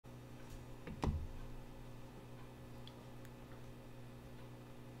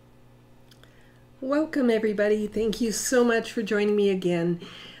Welcome everybody. Thank you so much for joining me again.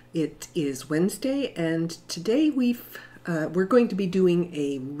 It is Wednesday and today we're going to be doing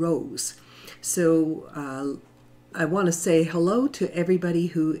a rose. So I want to say hello to everybody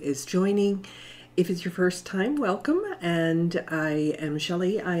who is joining. If it's your first time, welcome. And I am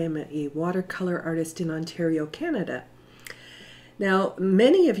Shelley. I am a watercolor artist in Ontario, Canada. Now,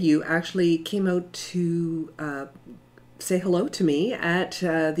 many of you actually came out to say hello to me at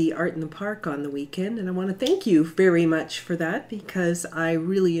the Art in the Park on the weekend, and I want to thank you very much for that because I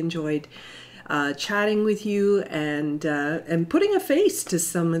really enjoyed chatting with you and putting a face to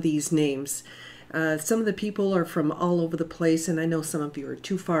some of these names. Some of the people are from all over the place, and I know some of you are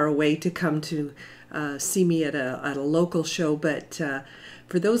too far away to come to see me at a local show, but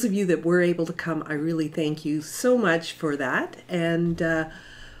for those of you that were able to come, I really thank you so much for that, and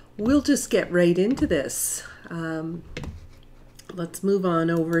we'll just get right into this. Let's move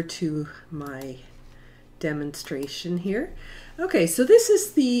on over to my demonstration here. Okay, so this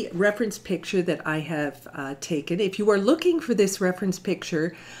is the reference picture that I have taken. If you are looking for this reference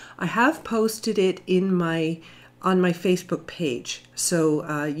picture, I have posted it on my Facebook page.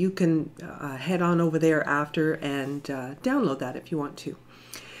 So you can head on over there after and download that if you want to.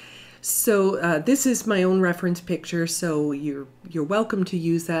 So this is my own reference picture, so you're welcome to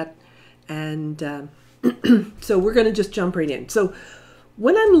use that. And so we're going to just jump right in. So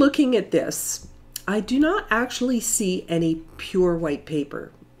when I'm looking at this, I do not actually see any pure white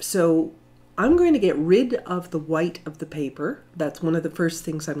paper. So I'm going to get rid of the white of the paper. That's one of the first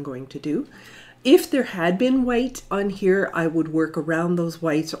things I'm going to do. If there had been white on here, I would work around those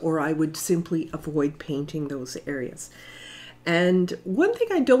whites, or I would simply avoid painting those areas. And one thing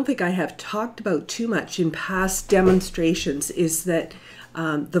I don't think I have talked about too much in past demonstrations is that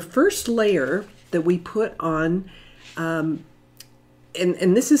the first layer that we put on, and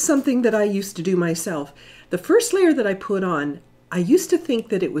this is something that I used to do myself, the first layer that I put on, I used to think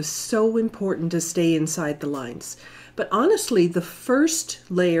that it was so important to stay inside the lines. But honestly, the first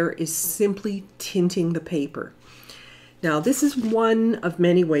layer is simply tinting the paper. Now, this is one of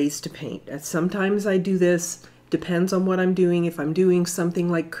many ways to paint. Sometimes I do this, depends on what I'm doing. If I'm doing something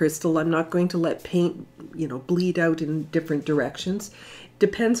like crystal, I'm not going to let paint, bleed out in different directions.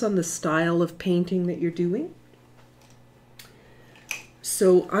 Depends on the style of painting that you're doing.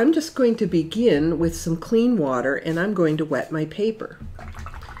 So I'm just going to begin with some clean water, and I'm going to wet my paper.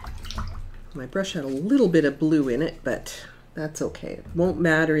 My brush had a little bit of blue in it, but that's okay. It won't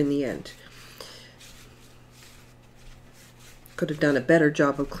matter in the end. Could have done a better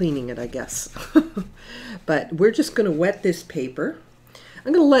job of cleaning it, I guess. But we're just going to wet this paper.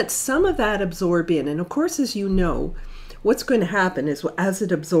 I'm going to let some of that absorb in, and of course, as you know, what's going to happen is as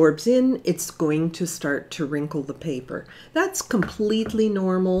it absorbs in, it's going to start to wrinkle the paper. That's completely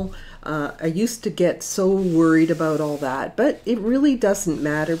normal. I used to get so worried about all that, but it really doesn't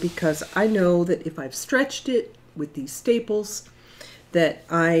matter because I know that if I've stretched it with these staples, that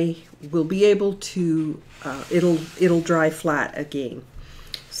I will be able to, it'll dry flat again.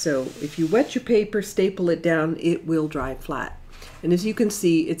 So if you wet your paper, staple it down, it will dry flat. And as you can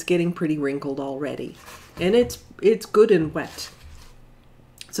see, it's getting pretty wrinkled already. And it's good and wet.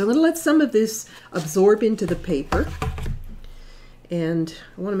 So I'm going to let some of this absorb into the paper. And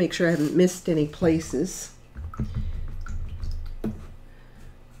I want to make sure I haven't missed any places.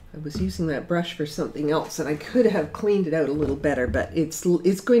 I was using that brush for something else, and I could have cleaned it out a little better, but it's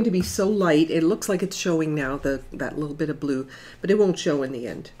going to be so light. It looks like it's showing now, that little bit of blue, but it won't show in the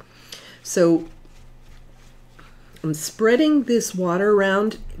end. So I'm spreading this water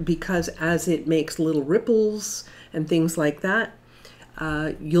around because as it makes little ripples and things like that,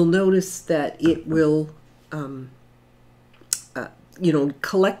 you'll notice that it will,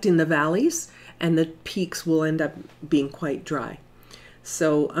 collect in the valleys, and the peaks will end up being quite dry.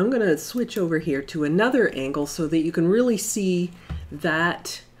 So I'm going to switch over here to another angle so that you can really see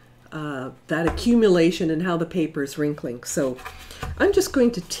that that accumulation and how the paper is wrinkling. So I'm just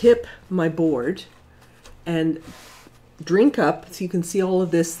going to tip my board and drink up, so you can see all of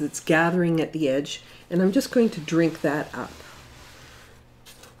this that's gathering at the edge, and I'm just going to drink that up.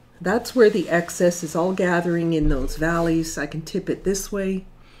 That's where the excess is all gathering in those valleys. I can tip it this way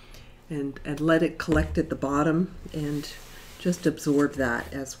and let it collect at the bottom and just absorb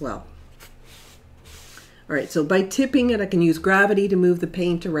that as well. All right, so by tipping it, I can use gravity to move the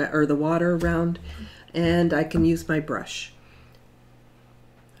paint around, or the water around, and I can use my brush.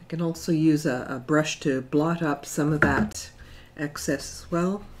 I can also use a brush to blot up some of that excess as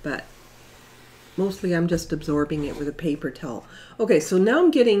well, but mostly I'm just absorbing it with a paper towel. Okay, so now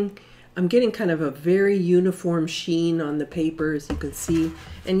I'm getting I'm getting kind of a very uniform sheen on the paper, as you can see.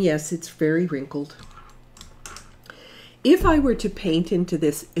 And yes, it's very wrinkled. If I were to paint into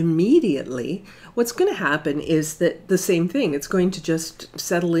this immediately, what's going to happen is that the same thing, it's going to just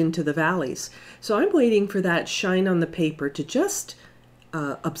settle into the valleys. So I'm waiting for that shine on the paper to just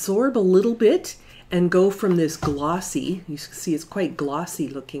absorb a little bit and go from this glossy, you can see it's quite glossy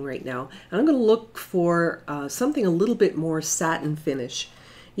looking right now. And I'm going to look for something a little bit more satin finish.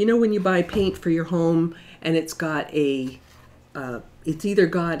 You know, when you buy paint for your home and it's got a, it's either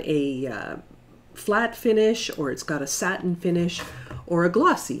got a flat finish, or it's got a satin finish, or a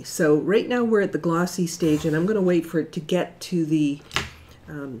glossy. So right now we're at the glossy stage, and I'm going to wait for it to get to the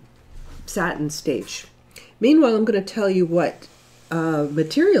satin stage. Meanwhile, I'm going to tell you what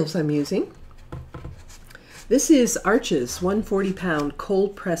materials I'm using. This is Arches 140-pound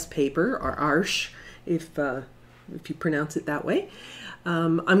cold press paper, or Arche, if you pronounce it that way.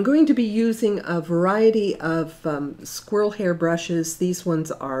 I'm going to be using a variety of squirrel hair brushes. These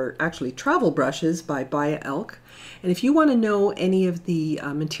ones are actually travel brushes by Baya Elk. And if you want to know any of the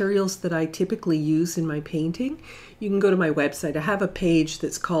materials that I typically use in my painting, you can go to my website. I have a page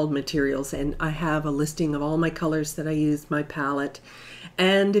that's called Materials, and I have a listing of all my colors that I use, my palette.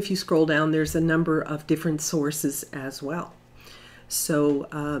 And if you scroll down, there's a number of different sources as well. So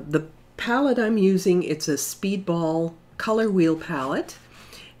the palette I'm using, it's a Speedball color wheel palette,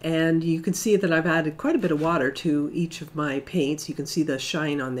 and you can see that I've added quite a bit of water to each of my paints. You can see the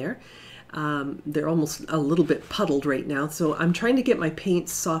shine on there. They're almost a little bit puddled right now, so I'm trying to get my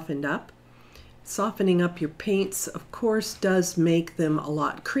paints softened up. Softening up your paints, of course, does make them a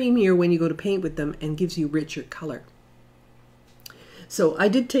lot creamier when you go to paint with them and gives you richer color. So I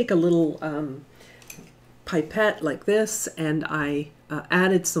did take a little pipette like this, and I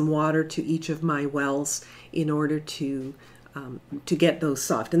added some water to each of my wells in order to get those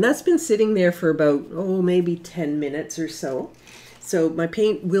soft. And that's been sitting there for about, oh, maybe 10 minutes or so. So my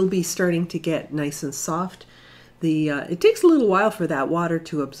paint will be starting to get nice and soft. It takes a little while for that water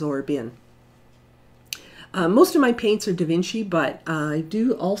to absorb in. Most of my paints are Da Vinci, but I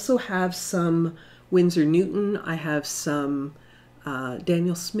do also have some Winsor Newton. I have some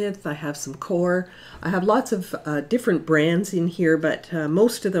Daniel Smith, I have some Core. I have lots of different brands in here, but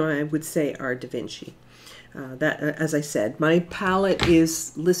most of them I would say are Da Vinci. As I said, my palette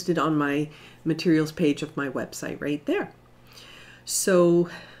is listed on my materials page of my website right there. So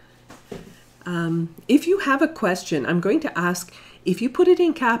if you have a question, I'm going to ask, if you put it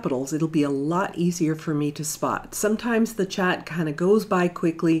in capitals, it'll be a lot easier for me to spot. Sometimes the chat kind of goes by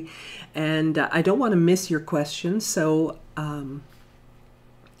quickly, and I don't want to miss your questions. So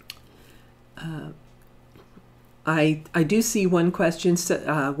I do see one question.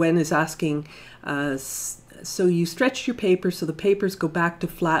 Wen is asking, so you stretch your paper so the papers go back to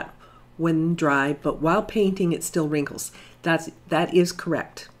flat when dry, but while painting it still wrinkles. That is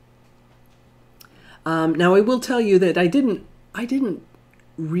correct. Now I will tell you that I didn't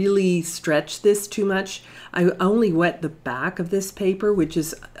really stretch this too much. I only wet the back of this paper, which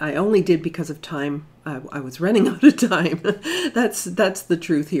is, I only did because of time. I was running out of time. That's the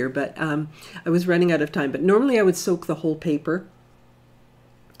truth here, but I was running out of time. But normally I would soak the whole paper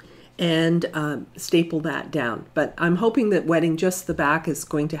and staple that down. But I'm hoping that wetting just the back is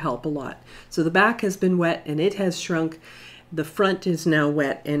going to help a lot. So the back has been wet and it has shrunk. The front is now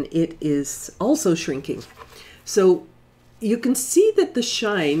wet and it is also shrinking. So you can see that the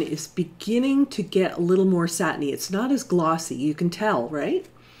shine is beginning to get a little more satiny. It's not as glossy, you can tell, right?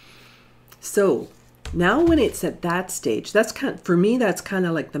 So now when it's at that stage, that's for me, that's kind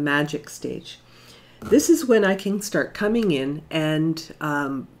of like the magic stage. This is when I can start coming in and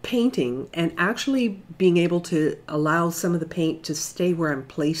painting and actually being able to allow some of the paint to stay where I'm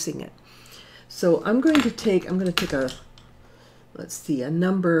placing it. So I'm going to take a, let's see, a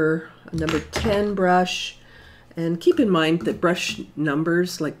number 10 brush. And keep in mind that brush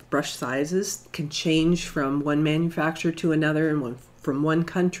numbers, like brush sizes, can change from one manufacturer to another and from one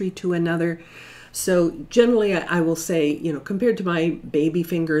country to another. So generally I will say, you know, compared to my baby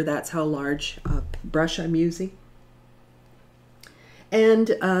finger, that's how large a brush I'm using. And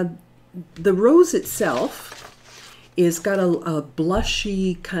the rose itself is got a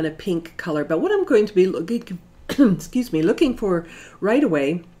blushy kind of pink color. But what I'm going to be looking, excuse me, looking for right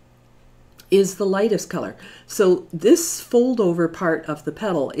away is the lightest color. So this fold over part of the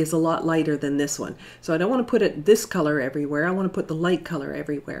petal is a lot lighter than this one. So I don't want to put this color everywhere. I want to put the light color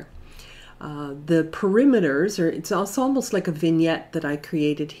everywhere. The perimeters, or it's almost like a vignette that I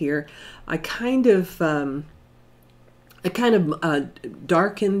created here. I kind of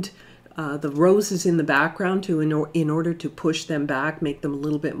darkened the roses in the background to in order to push them back, make them a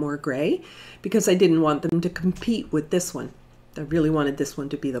little bit more gray, because I didn't want them to compete with this one. I really wanted this one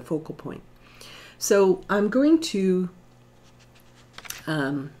to be the focal point. So I'm going to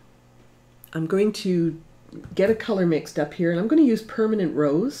get a color mixed up here, and I'm going to use Permanent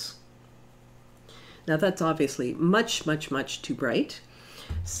Rose. Now that's obviously much, much, much too bright.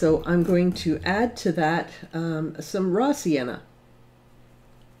 So I'm going to add to that some raw sienna.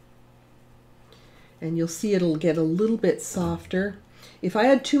 And you'll see it'll get a little bit softer. If I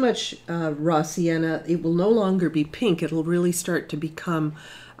add too much raw sienna, it will no longer be pink. It'll really start to become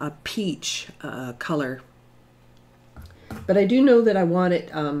a peach color. But I do know that I want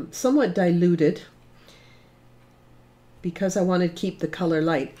it somewhat diluted because I want to keep the color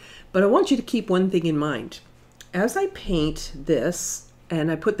light. But I want you to keep one thing in mind. As I paint this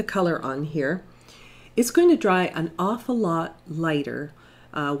and I put the color on here, it's going to dry an awful lot lighter.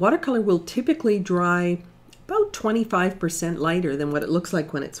 Watercolor will typically dry about 25% lighter than what it looks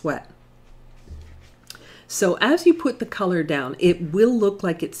like when it's wet. So as you put the color down, it will look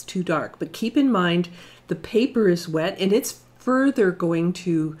like it's too dark, but keep in mind the paper is wet and it's further going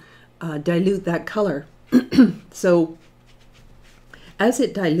to dilute that color. So as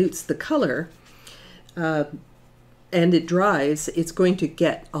it dilutes the color and it dries, it's going to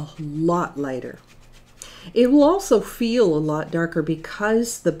get a lot lighter. It will also feel a lot darker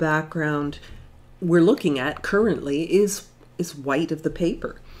because the background we're looking at currently is white of the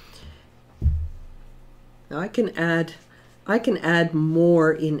paper. Now I can add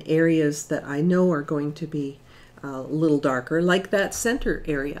more in areas that I know are going to be a little darker, like that center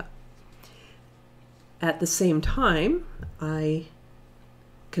area. At the same time, I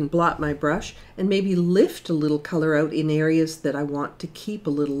can blot my brush and maybe lift a little color out in areas that I want to keep a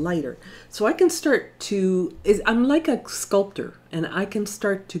little lighter. So I can start to, I'm like a sculptor, and I can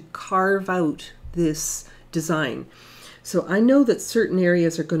start to carve out this design. So I know that certain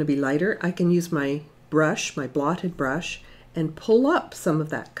areas are going to be lighter. I can use my brush, my blotted brush, and pull up some of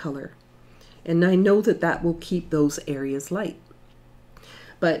that color. And I know that that will keep those areas light.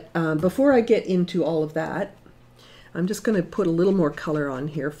 But before I get into all of that, I'm just going to put a little more color on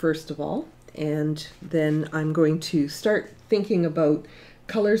here first of all, and then I'm going to start thinking about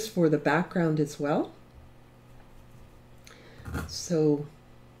colors for the background as well. So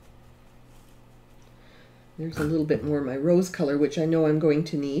there's a little bit more of my rose color, which I know I'm going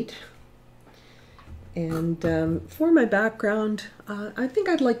to need. And for my background, I think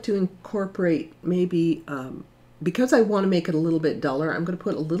I'd like to incorporate maybe, because I want to make it a little bit duller, I'm going to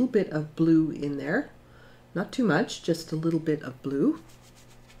put a little bit of blue in there. Not too much, just a little bit of blue.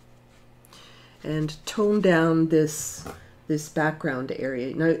 And tone down this background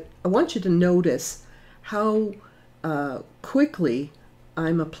area. Now, I want you to notice how quickly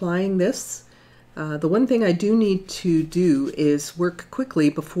I'm applying this. The one thing I do need to do is work quickly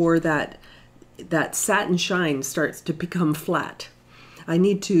before that satin shine starts to become flat. I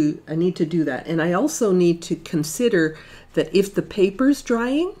need to do that. And I also need to consider that if the paper's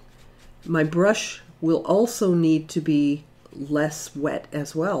drying, my brush will also need to be less wet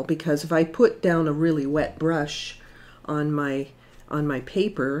as well, because if I put down a really wet brush on my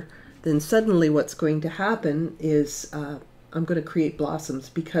paper, then suddenly what's going to happen is I'm going to create blossoms,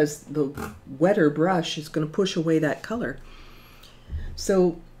 because the wetter brush is going to push away that color.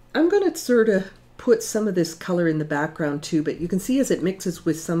 So I'm going to sort of put some of this color in the background too, but you can see as it mixes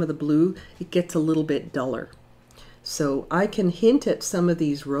with some of the blue, it gets a little bit duller. So I can hint at some of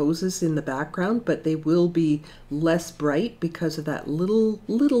these roses in the background, but they will be less bright because of that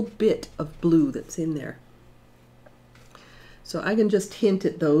little bit of blue that's in there. So I can just hint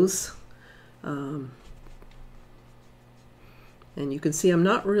at those. And you can see I'm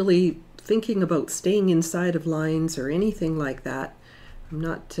not really thinking about staying inside of lines or anything like that. I'm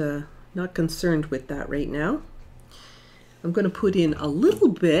not concerned with that right now. I'm going to put in a little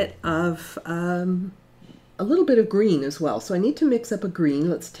bit of green as well. So I need to mix up a green.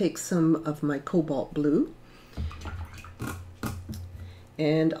 Let's take some of my cobalt blue.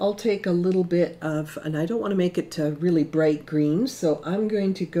 And I'll take a little bit of, and I don't want to make it really bright green, so I'm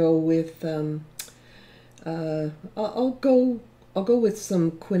going to go with, I'll go with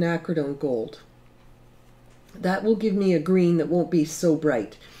some quinacridone gold. That will give me a green that won't be so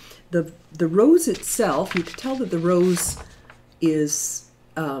bright. The rose itself, you can tell that the rose is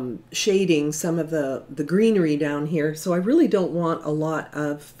shading some of the greenery down here, so I really don't want a lot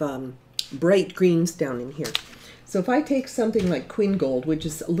of bright greens down in here. So if I take something like Quin Gold, which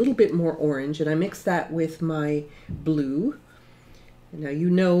is a little bit more orange, and I mix that with my blue, now you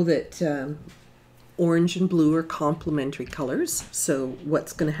know that orange and blue are complementary colors. So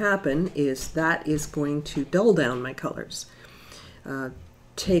what's going to happen is that is going to dull down my colors,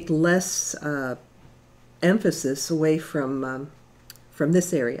 take less emphasis away from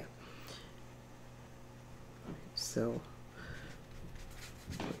this area. So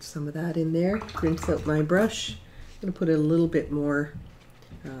put some of that in there, rinse out my brush. I'm going to put a little bit more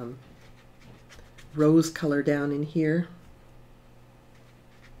rose color down in here.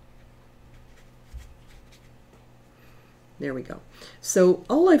 There we go. So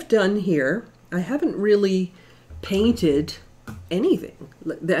all I've done here, I haven't really painted anything.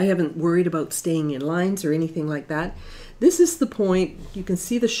 I haven't worried about staying in lines or anything like that. This is the point. You can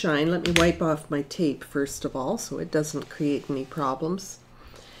see the shine. Let me wipe off my tape first of all so it doesn't create any problems.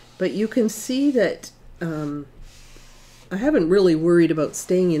 But you can see that I haven't really worried about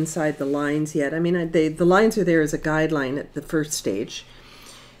staying inside the lines yet. I mean, the lines are there as a guideline at the first stage.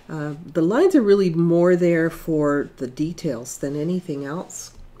 The lines are really more there for the details than anything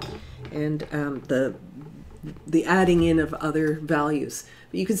else, and the adding in of other values.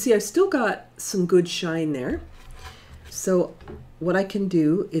 But you can see I've still got some good shine there. So what I can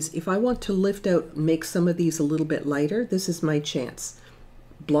do is, if I want to lift out, make some of these a little bit lighter, this is my chance.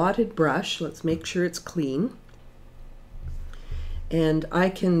 Blotted brush, let's make sure it's clean. And I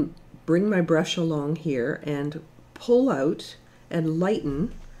can bring my brush along here and pull out and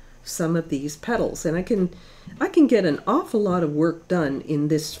lighten some of these petals, and I can get an awful lot of work done in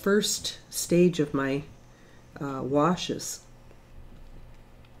this first stage of my washes.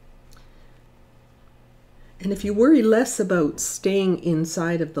 And if you worry less about staying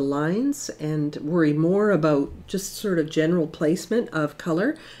inside of the lines and worry more about just sort of general placement of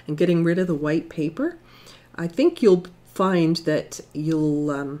color and getting rid of the white paper, I think you'll find that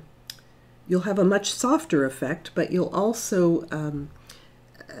you'll have a much softer effect, but you'll also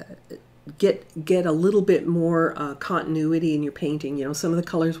get a little bit more continuity in your painting. You know, some of the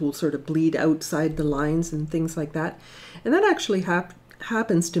colors will sort of bleed outside the lines and things like that, and that actually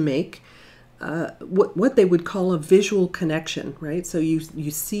happens to make what they would call a visual connection, right? So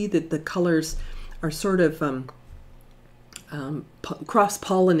you see that the colors are sort of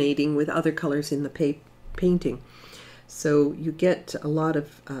cross-pollinating with other colors in the painting. So you get a lot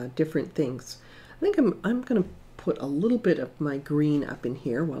of different things. I think I'm going to put a little bit of my green up in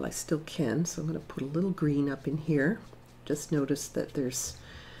here while I still can. So I'm going to put a little green up in here. Just notice that there's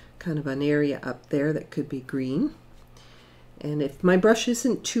kind of an area up there that could be green. And if my brush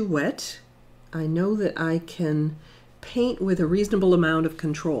isn't too wet, I know that I can paint with a reasonable amount of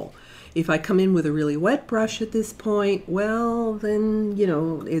control. If I come in with a really wet brush at this point, well, then, you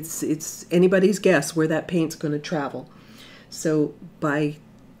know, it's anybody's guess where that paint's going to travel. So by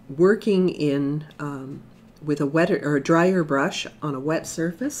working in with a wetter or a drier brush on a wet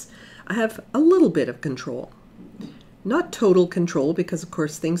surface, I have a little bit of control. Not total control, because of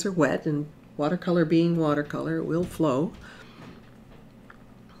course things are wet, and watercolor being watercolor, it will flow.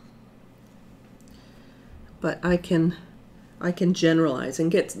 But I can generalize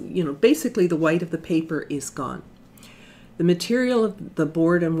and get, you know, basically the white of the paper is gone. The material of the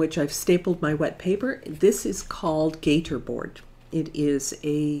board on which I've stapled my wet paper, this is called gator board. It is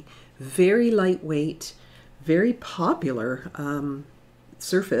a very lightweight, very popular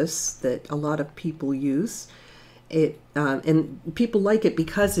surface that a lot of people use. And people like it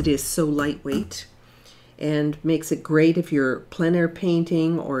because it is so lightweight, and makes it great if you're plein air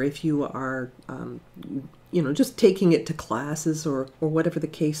painting, or if you are you know, just taking it to classes or whatever the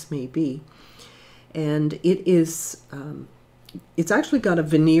case may be. And it is it's actually got a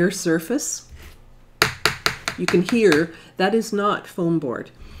veneer surface. You can hear that is not foam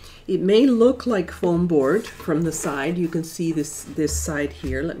board. It may look like foam board from the side. You can see this side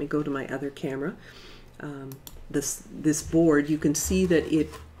here. Let me go to my other camera. This board, you can see that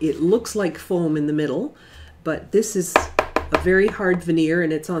it looks like foam in the middle, but this is a very hard veneer,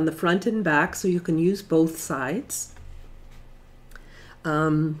 and it's on the front and back, so you can use both sides.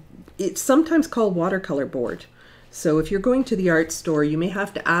 It's sometimes called watercolor board. So if you're going to the art store, you may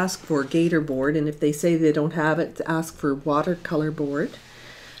have to ask for gator board, and if they say they don't have it, ask for watercolor board.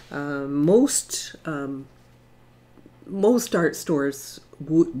 Most art stores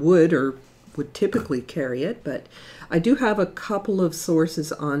would typically carry it, but I do have a couple of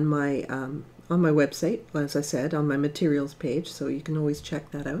sources on my website, as I said, on my materials page, so you can always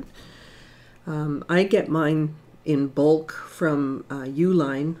check that out. I get mine in bulk from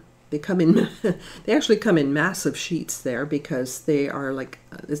Uline. They come in, they actually come in massive sheets there, because they are like,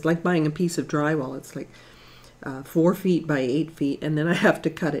 it's like buying a piece of drywall. It's like 4 feet by 8 feet, and then I have to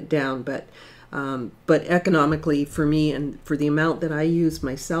cut it down. But economically for me, and for the amount that I use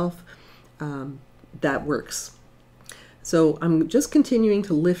myself, that works. So I'm just continuing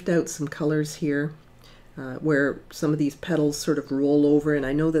to lift out some colors here where some of these petals sort of roll over, and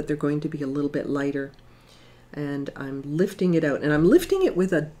I know that they're going to be a little bit lighter. And I'm lifting it out, and I'm lifting it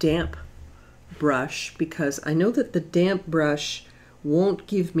with a damp brush because I know that the damp brush won't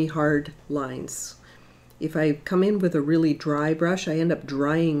give me hard lines. If I come in with a really dry brush, I end up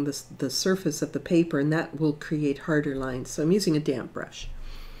drying the surface of the paper, and that will create harder lines. So I'm using a damp brush.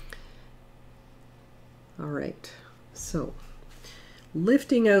 All right, so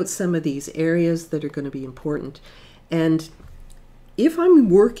lifting out some of these areas that are going to be important. And if I'm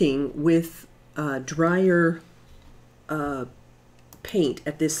working with drier paint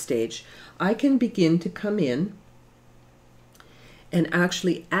at this stage, I can begin to come in and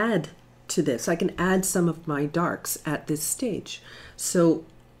actually add to this. I can add some of my darks at this stage. So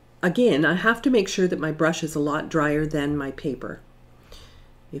again, I have to make sure that my brush is a lot drier than my paper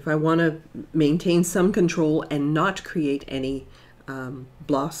if I want to maintain some control and not create any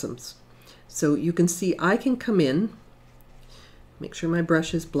blossoms. So you can see I can come in, make sure my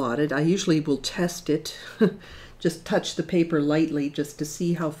brush is blotted. I usually will test it, just touch the paper lightly just to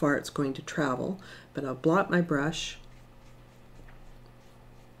see how far it's going to travel. But I'll blot my brush.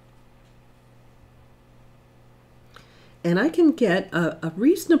 And I can get a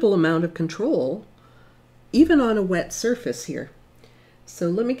reasonable amount of control even on a wet surface here. So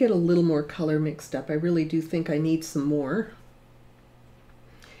let me get a little more color mixed up. I really do think I need some more.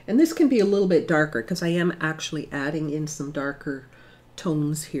 And this can be a little bit darker because I am actually adding in some darker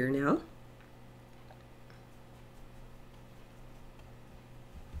tones here now.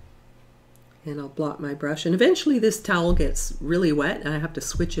 And I'll blot my brush. And eventually this towel gets really wet and I have to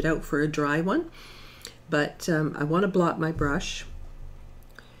switch it out for a dry one. But I want to blot my brush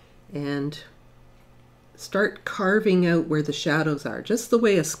and start carving out where the shadows are, just the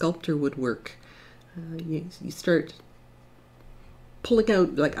way a sculptor would work. You start pulling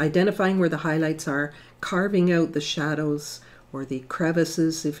out, like identifying where the highlights are, carving out the shadows or the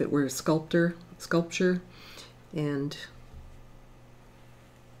crevices if it were a sculpture, and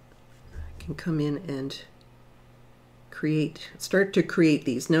I can come in and start to create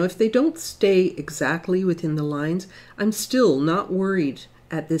these. Now if they don't stay exactly within the lines, I'm still not worried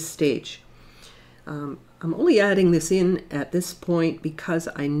at this stage. I'm only adding this in at this point because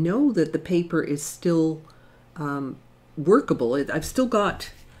I know that the paper is still workable. I've still got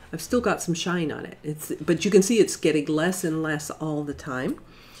some shine on it. But you can see it's getting less and less all the time.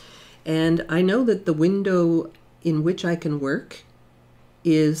 And I know that the window in which I can work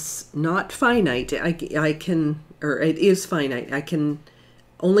is not finite. It is finite. I can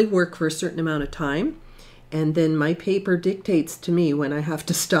only work for a certain amount of time, and then my paper dictates to me when I have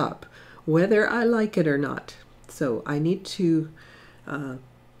to stop, whether I like it or not. So I need to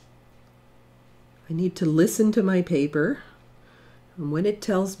listen to my paper, and when it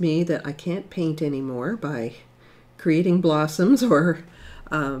tells me that I can't paint anymore by creating blossoms or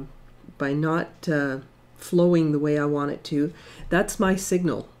by not flowing the way I want it to, that's my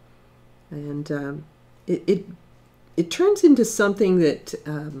signal. And it turns into something that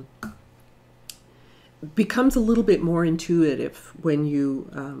becomes a little bit more intuitive when you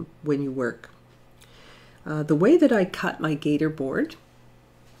work. The way that I cut my gator board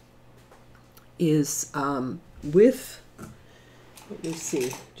is with, let me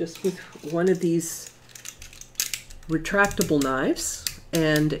see, just with one of these retractable knives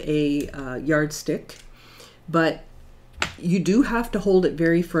and a yardstick, but you do have to hold it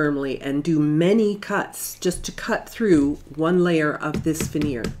very firmly and do many cuts just to cut through one layer of this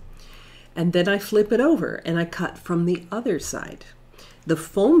veneer. And then I flip it over and I cut from the other side. The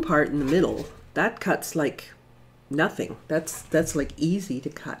foam part in the middle, that cuts like nothing. That's like easy to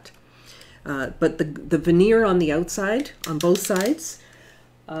cut. But the veneer on the outside, on both sides,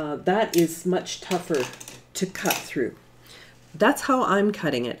 that is much tougher to cut through. That's how I'm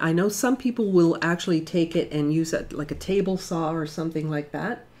cutting it. I know some people will actually take it and use it like a table saw or something like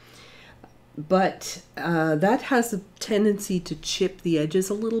that. But that has a tendency to chip the edges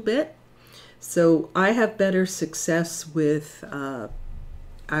a little bit. So I have better success with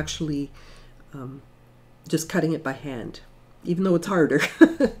actually just cutting it by hand, even though it's harder.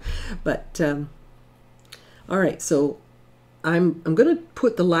 But all right, so I'm going to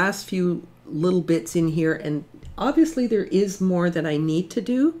put the last few little bits in here, and obviously there is more that I need to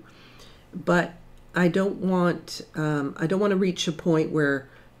do, but I don't want to reach a point where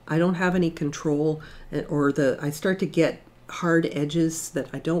I don't have any control, or I start to get hard edges that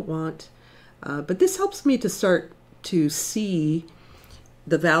I don't want. But this helps me to start to see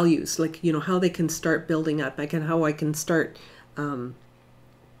the values, like, you know, how they can start building up, like, and how I can start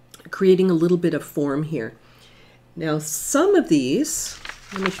creating a little bit of form here. Now, some of these,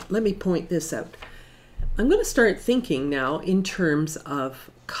 let me point this out. I'm going to start thinking now in terms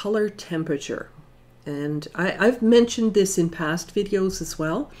of color temperature. And I've mentioned this in past videos as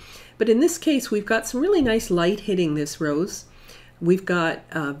well. But in this case, we've got some really nice light hitting this rose. We've got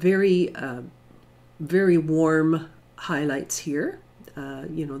very warm highlights here.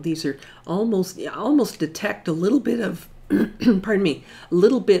 You know, these are almost detect a little bit of, pardon me, a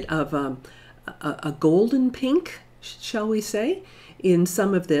little bit of a golden pink, shall we say, in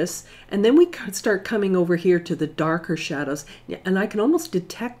some of this. And then we start coming over here to the darker shadows, and I can almost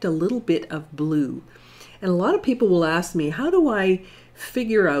detect a little bit of blue. And a lot of people will ask me, how do I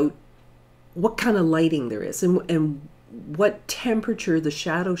figure out what kind of lighting there is and what temperature the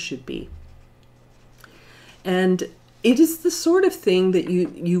shadow should be? And it is the sort of thing that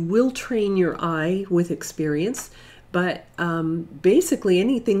you will train your eye with experience, but basically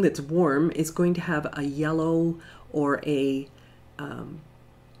anything that's warm is going to have a yellow or a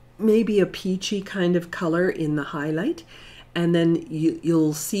maybe a peachy kind of color in the highlight, and then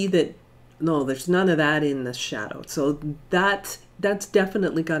you'll see that no, there's none of that in the shadow. So that's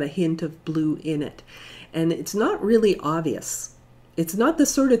definitely got a hint of blue in it, and it's not really obvious. It's not the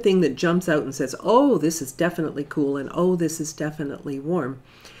sort of thing that jumps out and says, oh, this is definitely cool, and oh, this is definitely warm.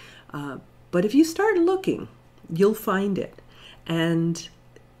 But if you start looking, you'll find it. And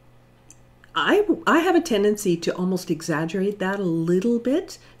I have a tendency to almost exaggerate that a little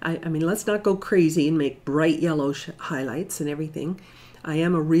bit. I mean, let's not go crazy and make bright yellow highlights and everything. I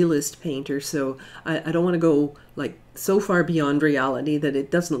am a realist painter, so I don't want to go like so far beyond reality that it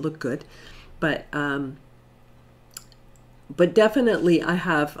doesn't look good. But definitely I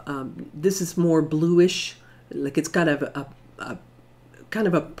have, this is more bluish, like it's got a kind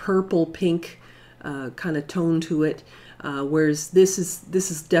of a purple pink kind of tone to it, whereas this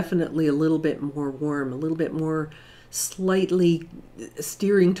is definitely a little bit more warm, a little bit more slightly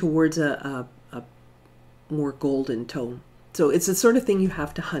steering towards a more golden tone. So it's the sort of thing you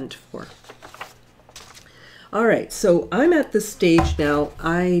have to hunt for. All right, so I'm at the stage now.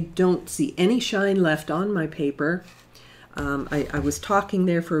 I don't see any shine left on my paper. I was talking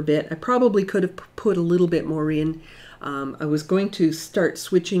there for a bit. I probably could have put a little bit more in. I was going to start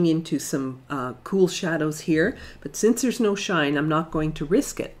switching into some cool shadows here, but since there's no shine, I'm not going to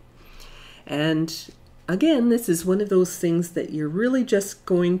risk it. And again, this is one of those things that you're really just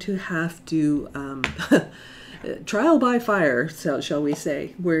going to have to trial by fire, shall we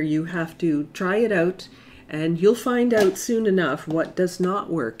say, where you have to try it out, and you'll find out soon enough what does not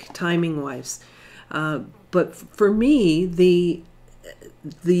work timing-wise. But for me, the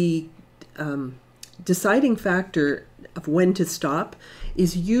deciding factor of when to stop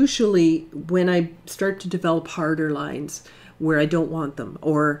is usually when I start to develop harder lines where I don't want them,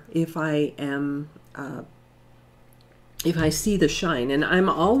 or if I am if I see the shine, and I'm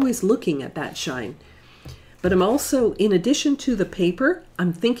always looking at that shine. But I'm also, in addition to the paper,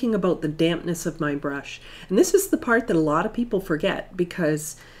 I'm thinking about the dampness of my brush. And this is the part that a lot of people forget,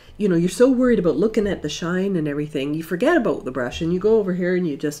 because you know, you're so worried about looking at the shine and everything, you forget about the brush, and you go over here and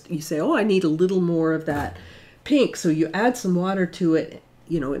you say, oh, I need a little more of that pink. So you add some water to it.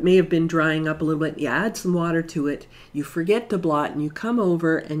 You know, it may have been drying up a little bit. You add some water to it, you forget to blot, and you come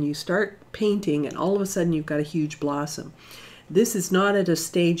over and you start painting, and all of a sudden you've got a huge blossom. This is not at a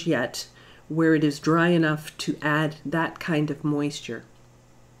stage yet where it is dry enough to add that kind of moisture.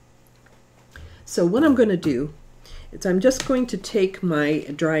 So what I'm going to do is I'm just going to take my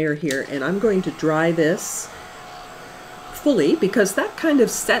dryer here, and I'm going to dry this fully, because that kind of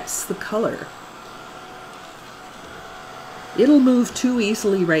sets the color. It'll move too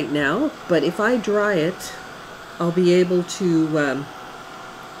easily right now, but if I dry it, I'll be able to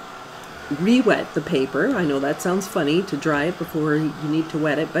re-wet the paper. I know that sounds funny, to dry it before you need to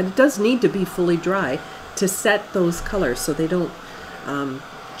wet it, but it does need to be fully dry to set those colors so they don't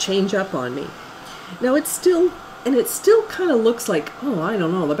change up on me. Now it still kind of looks like, oh, I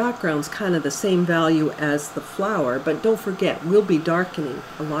don't know, the background's kind of the same value as the flower, but don't forget, we'll be darkening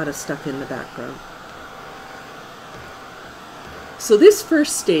a lot of stuff in the background. So this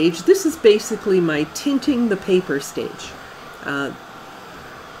first stage, this is basically my tinting the paper stage.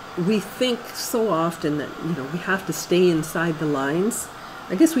 We think so often that, you know, we have to stay inside the lines.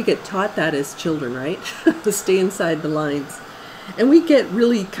 I guess we get taught that as children, right? To stay inside the lines. And we get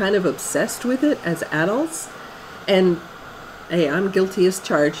really kind of obsessed with it as adults. And hey, I'm guilty as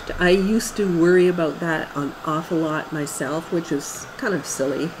charged. I used to worry about that an awful lot myself, which is kind of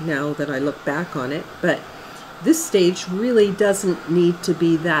silly now that I look back on it. But this stage really doesn't need to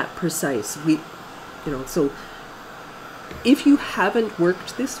be that precise. So if you haven't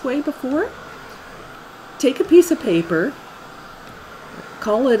worked this way before, take a piece of paper,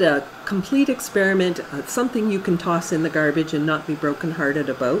 call it a complete experiment, something you can toss in the garbage and not be brokenhearted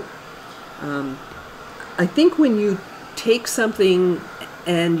about. I think when you take something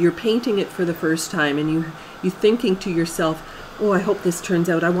and you're painting it for the first time and you're thinking to yourself, oh, I hope this turns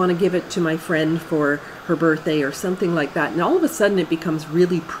out, I want to give it to my friend for her birthday or something like that, and all of a sudden it becomes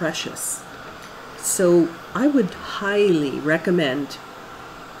really precious. So I would highly recommend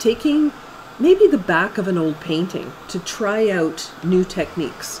taking maybe the back of an old painting to try out new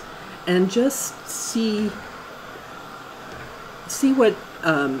techniques and just see what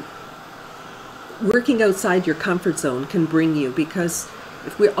working outside your comfort zone can bring you, because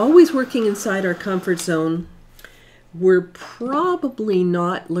if we're always working inside our comfort zone, we're probably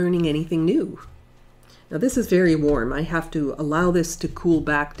not learning anything new. Now this is very warm. I have to allow this to cool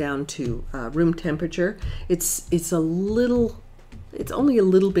back down to room temperature. It's only a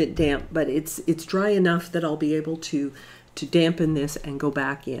little bit damp, but it's dry enough that I'll be able to dampen this and go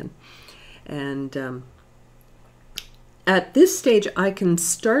back in. And at this stage, I can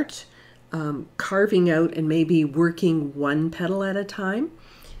start carving out and maybe working one petal at a time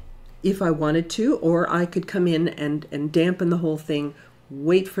if I wanted to, or I could come in and dampen the whole thing,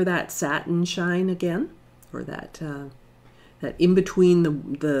 wait for that satin shine again, or that in between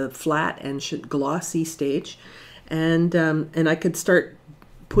the flat and glossy stage, and I could start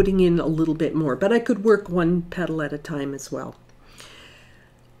putting in a little bit more, but I could work one petal at a time as well.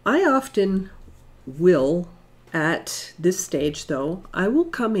 I often will, at this stage though, I will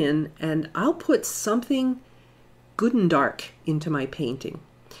come in and I'll put something good and dark into my painting.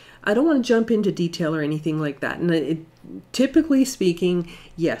 I don't want to jump into detail or anything like that. And typically speaking,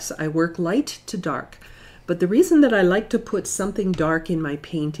 yes, I work light to dark. But the reason that I like to put something dark in my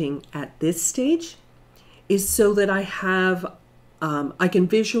painting at this stage is so that I have, I can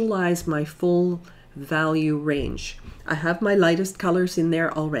visualize my full value range. I have my lightest colors in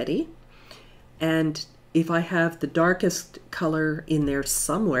there already. And if I have the darkest color in there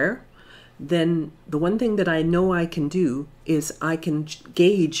somewhere, then the one thing that I know I can do is I can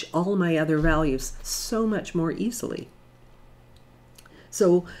gauge all my other values so much more easily.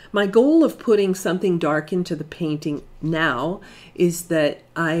 So my goal of putting something dark into the painting now is that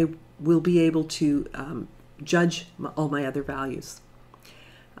I will be able to judge all my other values.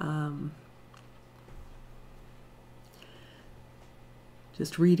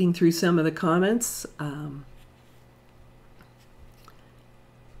 Just reading through some of the comments.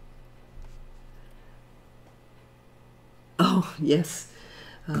 Oh, yes,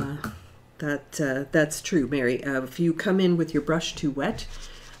 that's true, Mary. If you come in with your brush too wet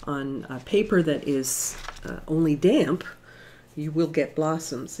on a paper that is only damp, you will get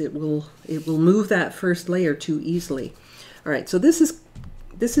blossoms. It will move that first layer too easily. All right, so this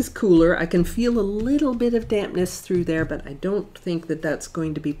is cooler. I can feel a little bit of dampness through there, but I don't think that that's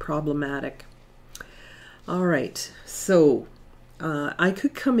going to be problematic. All right, so I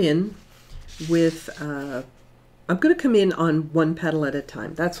could come in with I'm going to come in on one petal at a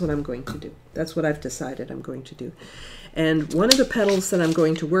time. That's what I'm going to do. That's what I've decided I'm going to do. And one of the petals that I'm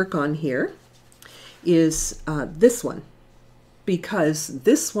going to work on here is this one, because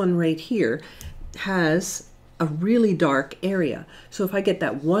this one right here has a really dark area. So if I get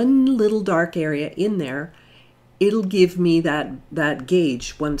that one little dark area in there, it'll give me that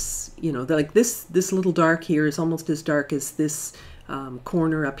gauge once, you know, like this little dark here is almost as dark as this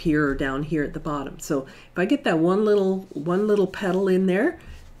corner up here or down here at the bottom. So if I get that one little petal in there,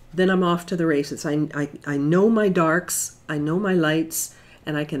 then I'm off to the races. I know my darks, I know my lights,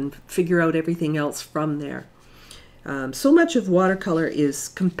 and I can figure out everything else from there. So much of watercolor is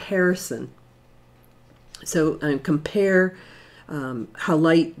comparison. So I compare how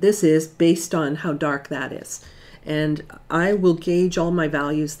light this is based on how dark that is. And I will gauge all my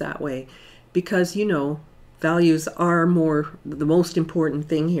values that way, because, you know, values are the most important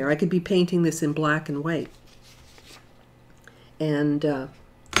thing here. I could be painting this in black and white, and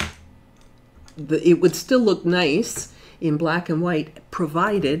it would still look nice in black and white,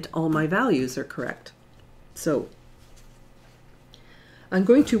 provided all my values are correct. So I'm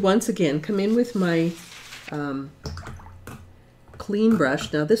going to once again come in with my clean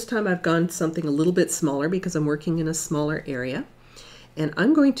brush. Now this time I've gone something a little bit smaller because I'm working in a smaller area. And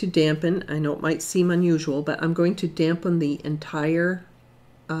I'm going to dampen, I know it might seem unusual, but I'm going to dampen the entire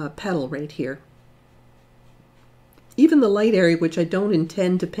petal right here. Even the light area, which I don't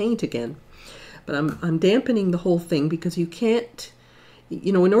intend to paint again. But I'm dampening the whole thing, because you can't,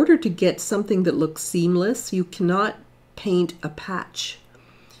 you know, in order to get something that looks seamless, you cannot paint a patch.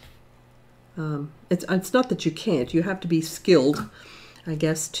 It's not that you can't. You have to be skilled, I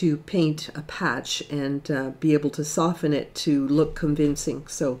guess, to paint a patch and be able to soften it to look convincing.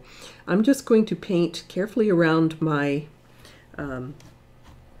 So I'm just going to paint carefully around my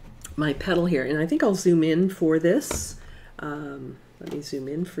my petal here, and I think I'll zoom in for this. Let me zoom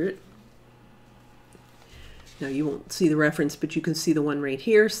in for it. Now you won't see the reference, but you can see the one right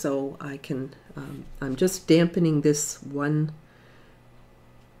here, so I can, I'm just dampening this one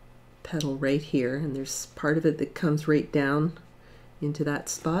petal right here, and there's part of it that comes right down into that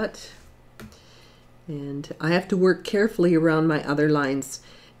spot. And I have to work carefully around my other lines.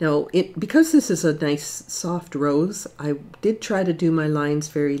 Now, because this is a nice soft rose, I did try to do my lines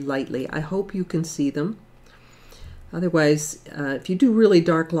very lightly. I hope you can see them. Otherwise, if you do really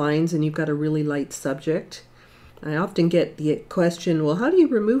dark lines and you've got a really light subject, I often get the question, well, how do you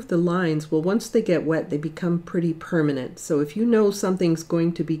remove the lines? Well, once they get wet, they become pretty permanent. So if you know something's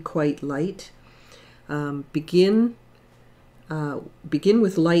going to be quite light, begin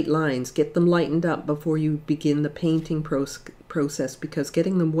with light lines. Get them lightened up before you begin the painting process, because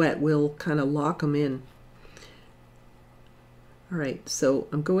getting them wet will kind of lock them in. All right, so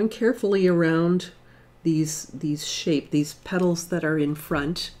I'm going carefully around these petals that are in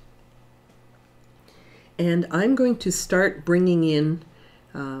front. And I'm going to start bringing in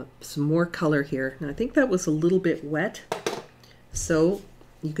some more color here. Now, I think that was a little bit wet, so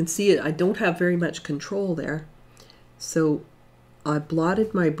you can see it. I don't have very much control there. So I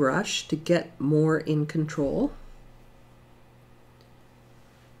blotted my brush to get more in control.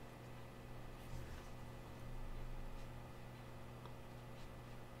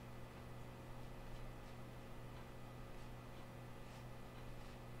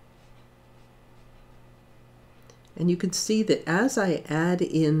 And you can see that as I add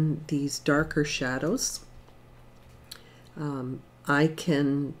in these darker shadows, I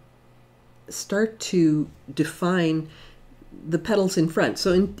can start to define the petals in front.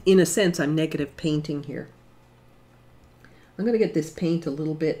 So in a sense, I'm negative painting here. I'm going to get this paint a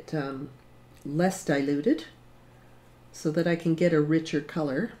little bit less diluted so that I can get a richer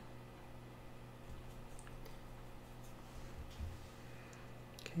color.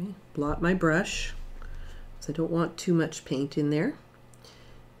 Okay, blot my brush. So I don't want too much paint in there,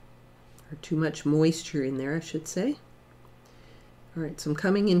 or too much moisture in there, I should say. All right, so I'm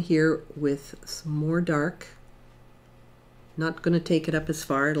coming in here with some more dark. Not going to take it up as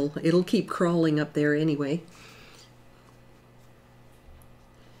far. It'll keep crawling up there anyway.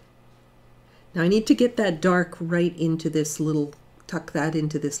 Now I need to get that dark right into this little, tuck that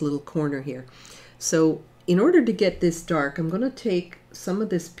into this little corner here. So in order to get this dark, I'm going to take some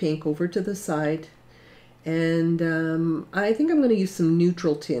of this pink over to the side. And I think I'm going to use some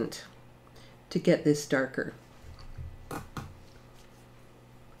neutral tint to get this darker.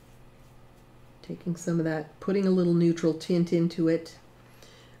 Taking some of that, putting a little neutral tint into it.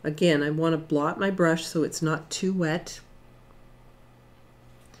 Again, I want to blot my brush so it's not too wet.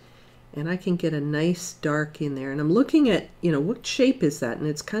 And I can get a nice dark in there. And I'm looking at, you know, what shape is that? And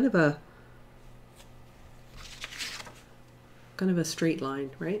it's kind of a straight line,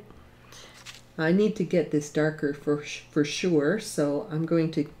 right? I need to get this darker for sure, so I'm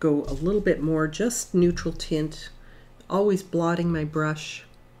going to go a little bit more, just neutral tint, always blotting my brush.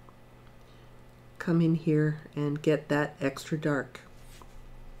 Come in here and get that extra dark.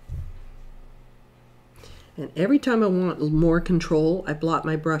 And every time I want more control, I blot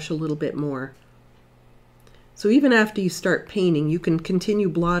my brush a little bit more. So even after you start painting, you can continue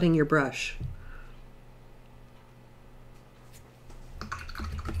blotting your brush.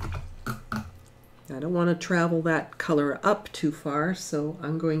 I don't want to travel that color up too far, so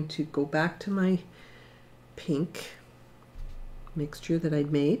I'm going to go back to my pink mixture that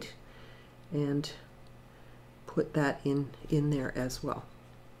I'd made and put that in there as well.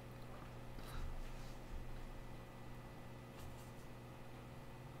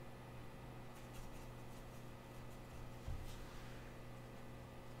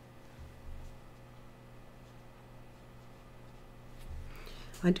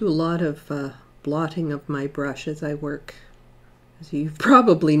 I do a lot of blotting of my brush as I work, as you've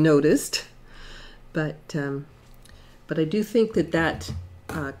probably noticed, but I do think that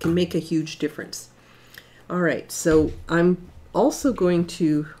can make a huge difference. All right, so I'm also going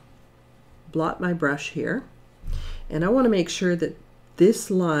to blot my brush here, and I want to make sure that this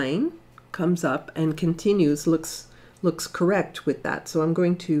line comes up and continues, looks correct with that. So I'm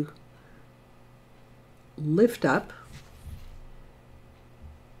going to lift up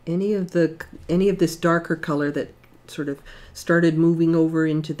any of this darker color that sort of started moving over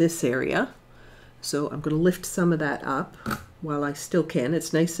into this area. So I'm going to lift some of that up while I still can.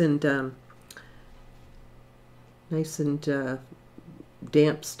 It's nice and nice and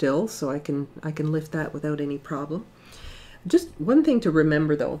damp still, so I can lift that without any problem. Just one thing to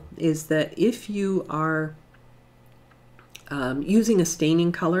remember though is that if you are using a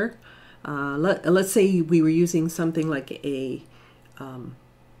staining color, let's say we were using something like a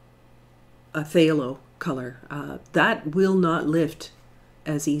phthalo color, that will not lift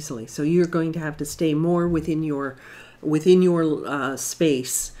as easily. So you're going to have to stay more within your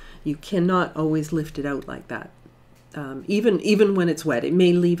space. You cannot always lift it out like that. Even when it's wet, it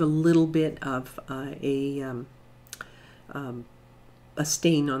may leave a little bit of a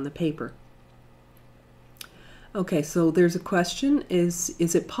stain on the paper. Okay, so there's a question, is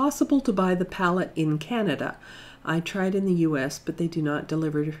it possible to buy the palette in Canada? I tried in the US, but they do not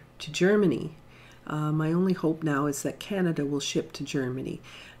deliver to Germany. My only hope now is that Canada will ship to Germany.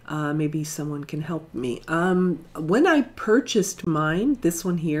 Maybe someone can help me. When I purchased mine, this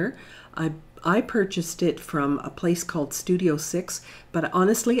one here, I purchased it from a place called Studio 6, but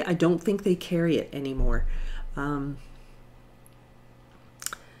honestly, I don't think they carry it anymore.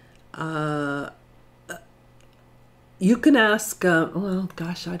 You can ask, well,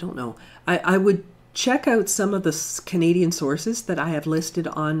 gosh, I don't know. I would check out some of the Canadian sources that I have listed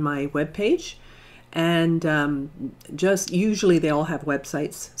on my webpage. And just usually they all have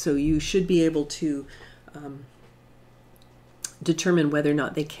websites, so you should be able to determine whether or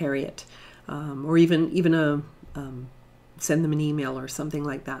not they carry it, or even send them an email or something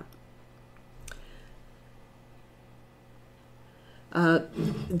like that.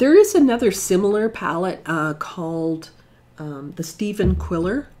 There is another similar palette called the Stephen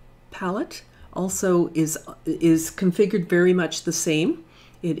Quiller palette. Also is configured very much the same.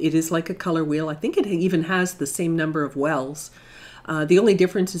 It is like a color wheel. I think it even has the same number of wells. The only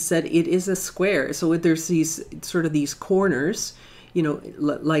difference is that it is a square. So there's these sort of these corners, you know,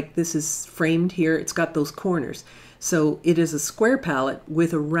 like this is framed here. It's got those corners. So it is a square palette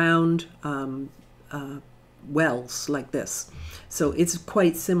with a round wells like this. So it's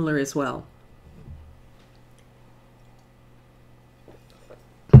quite similar as well.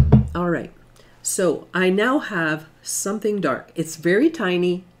 All right. So I now have something dark. It's very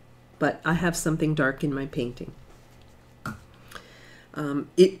tiny, but I have something dark in my painting.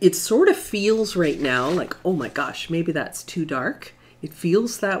 It sort of feels right now like, oh my gosh, maybe that's too dark. It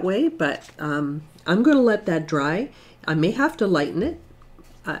feels that way, but I'm going to let that dry. I may have to lighten it.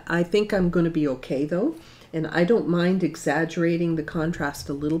 I think I'm going to be okay though, and I don't mind exaggerating the contrast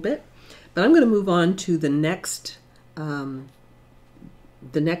a little bit. But I'm going to move on to the next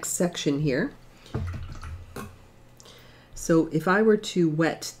section here. So if I were to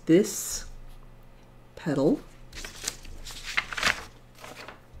wet this petal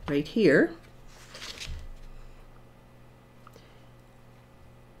right here,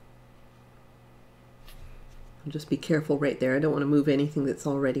 I'll just be careful right there. I don't want to move anything that's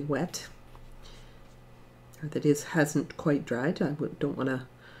already wet or that hasn't quite dried. I don't want to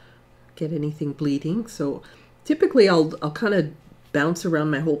get anything bleeding. So typically I'll kind of bounce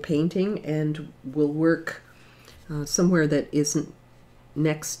around my whole painting and will work somewhere that isn't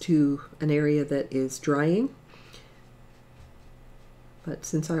next to an area that is drying. But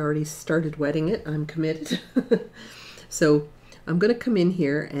since I already started wetting it, I'm committed. So I'm going to come in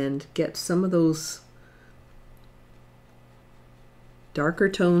here and get some of those darker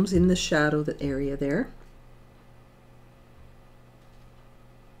tones in the shadow area there.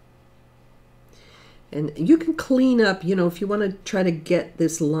 And you can clean up, you know, if you want to try to get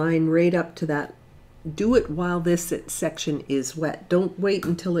this line right up to that, do it while this section is wet. Don't wait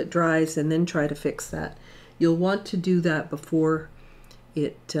until it dries and then try to fix that. You'll want to do that before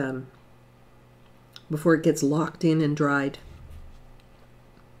it gets locked in and dried.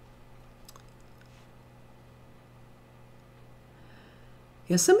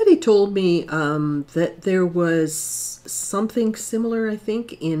 Yeah, somebody told me that there was something similar, I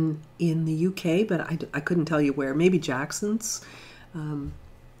think, in the UK, but I couldn't tell you where. Maybe Jackson's.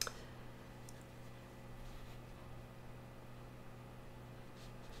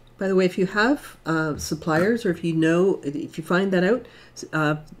 By the way, if you have suppliers, or if you find that out,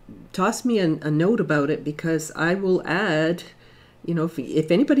 toss me a note about it, because I will add, you know,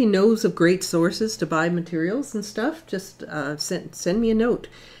 if anybody knows of great sources to buy materials and stuff, just send me a note,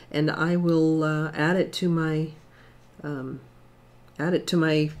 and I will add it to my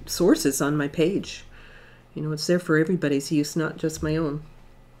sources on my page. You know, it's there for everybody's use, not just my own.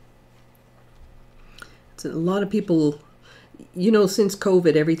 It's a lot of people. You know, since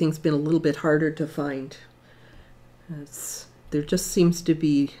COVID, everything's been a little bit harder to find. There just seems to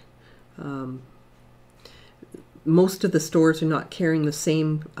be, most of the stores are not carrying the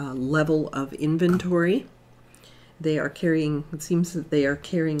same level of inventory. they are carrying, it seems that they are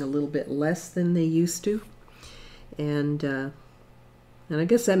carrying a little bit less than they used to. And I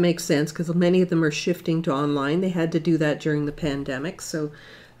guess that makes sense because many of them are shifting to online. They had to do that during the pandemic. So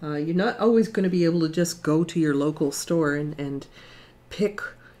you're not always going to be able to just go to your local store and pick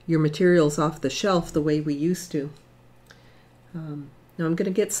your materials off the shelf the way we used to. Now I'm going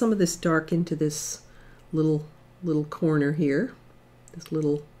to get some of this dark into this little corner here, this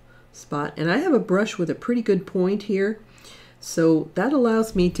little spot. And I have a brush with a pretty good point here. So that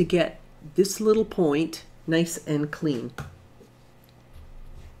allows me to get this little point nice and clean.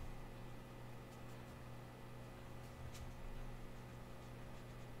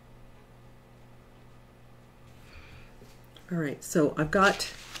 All right, so I've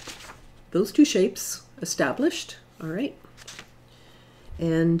got those two shapes established, all right?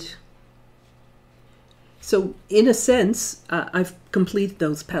 And so in a sense, I've completed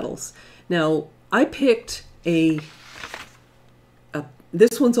those petals. Now, I picked this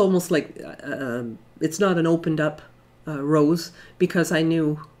one's almost like, it's not an opened up rose because I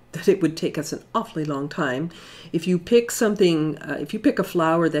knew that it would take us an awfully long time. If you pick something, if you pick a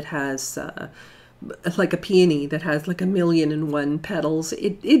flower that has like a peony that has like 1,000,001 petals,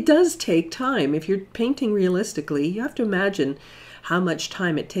 it does take time. If you're painting realistically, you have to imagine how much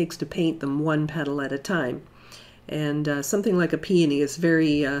time it takes to paint them one petal at a time. And something like a peony is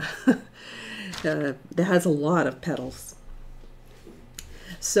very, it has a lot of petals.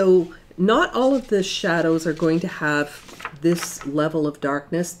 So not all of the shadows are going to have this level of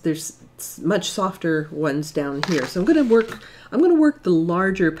darkness. There's much softer ones down here. So I'm going to work the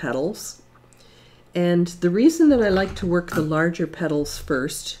larger petals. And the reason that I like to work the larger petals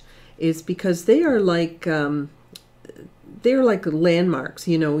first is because they are like landmarks.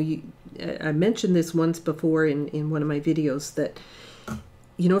 You know, I mentioned this once before in one of my videos that,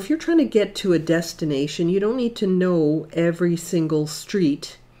 you know, if you're trying to get to a destination, you don't need to know every single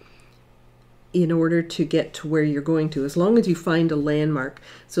street in order to get to where you're going to, as long as you find a landmark.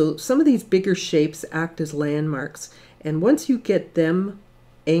 So some of these bigger shapes act as landmarks. And once you get them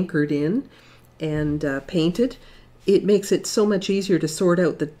anchored in and painted, it makes it so much easier to sort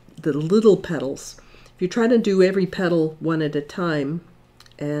out the little petals. If you try to do every petal one at a time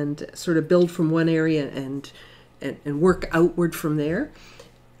and sort of build from one area and work outward from there,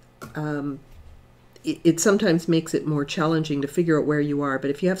 it sometimes makes it more challenging to figure out where you are.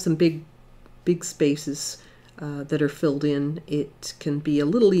 But if you have some big spaces that are filled in, it can be a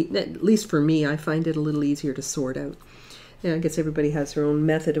little, at least for me, I find it a little easier to sort out. Yeah, I guess everybody has their own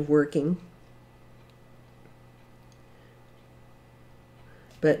method of working.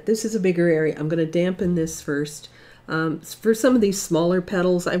 But this is a bigger area. I'm going to dampen this first. For some of these smaller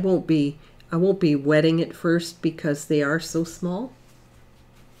petals, I won't be wetting it first because they are so small.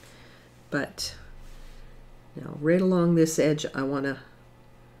 But now right along this edge, I want to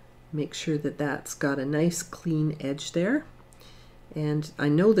make sure that that's got a nice clean edge there. And I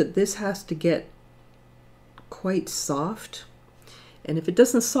know that this has to get quite soft. And if it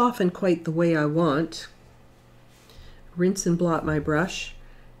doesn't soften quite the way I want, rinse and blot my brush.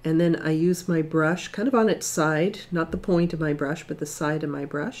 And then I use my brush kind of on its side, not the point of my brush, but the side of my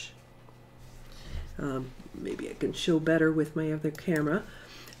brush. Maybe I can show better with my other camera.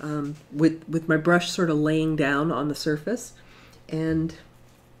 With my brush sort of laying down on the surface. And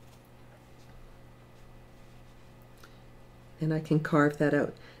I can carve that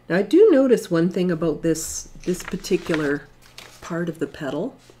out. Now I do notice one thing about this particular part of the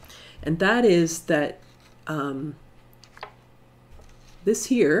petal, and that is that this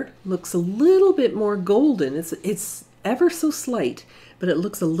here looks a little bit more golden. It's ever so slight, but it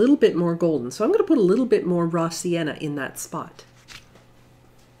looks a little bit more golden. So I'm going to put a little bit more raw sienna in that spot.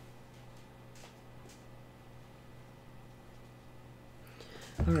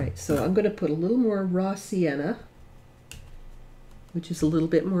 All right, so I'm going to put a little more raw sienna, which is a little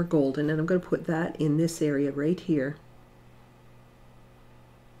bit more golden, and I'm going to put that in this area right here.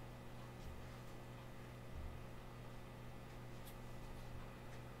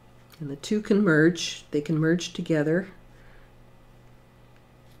 And the two can merge, they can merge together,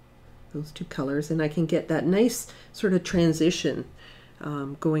 those two colors, and I can get that nice sort of transition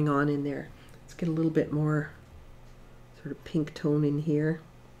going on in there. Let's get a little bit more sort of pink tone in here.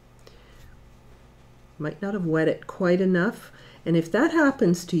 Might not have wet it quite enough. And if that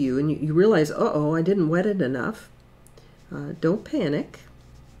happens to you and you realize, uh-oh, I didn't wet it enough, don't panic.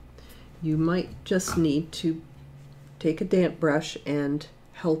 You might just need to take a damp brush and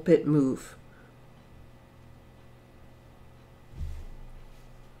help it move.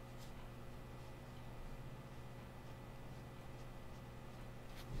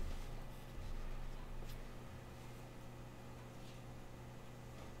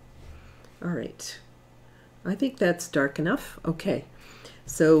 All right, I think that's dark enough. Okay,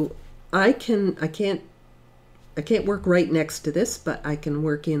 so I can't work right next to this, but I can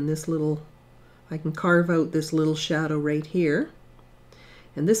work in this little, I can carve out this little shadow right here.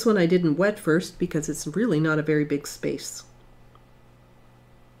 And this one I didn't wet first because it's really not a very big space.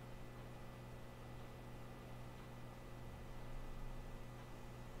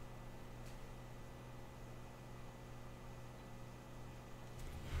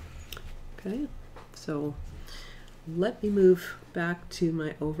 Okay, so let me move back to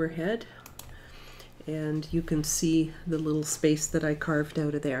my overhead, and you can see the little space that I carved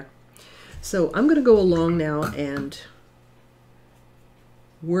out of there. So I'm going to go along now and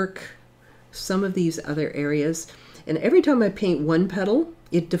work some of these other areas. And every time I paint one petal,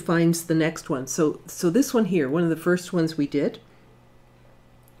 it defines the next one. So this one here, one of the first ones we did,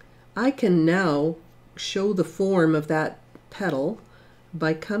 I can now show the form of that petal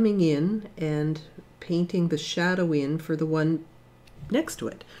by coming in and painting the shadow in for the one next to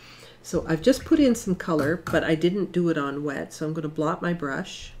it. So I've just put in some color, but I didn't do it on wet. So I'm going to blot my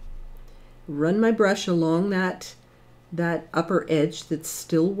brush, run my brush along that upper edge that's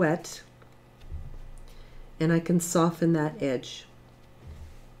still wet, and I can soften that edge.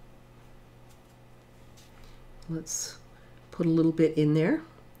 Let's put a little bit in there,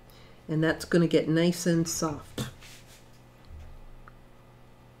 and that's going to get nice and soft.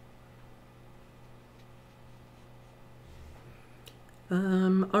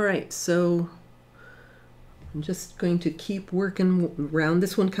 All right, so I'm just going to keep working around.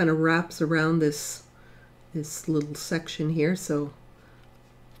 This one kind of wraps around this little section here, so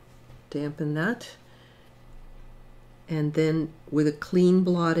dampen that. And then with a clean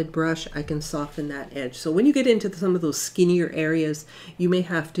blotted brush, I can soften that edge. So when you get into some of those skinnier areas, you may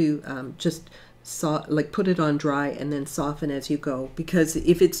have to just put it on dry and then soften as you go. Because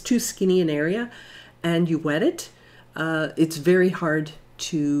if it's too skinny an area and you wet it, it's very hard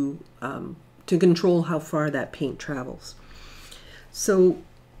to control how far that paint travels. So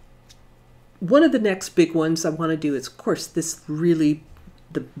one of the next big ones I want to do is, of course, this really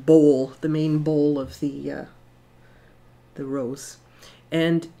the main bowl of the rose.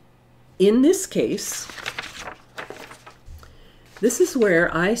 And in this case, this is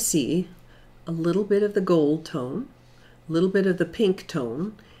where I see a little bit of the gold tone, a little bit of the pink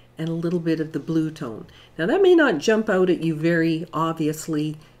tone, and a little bit of the blue tone. Now that may not jump out at you very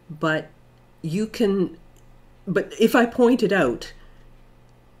obviously, but if I point it out,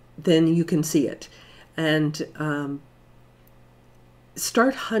 then you can see it. And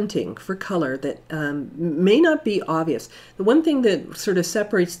start hunting for color that may not be obvious. The one thing that sort of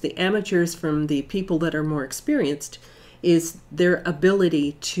separates the amateurs from the people that are more experienced is their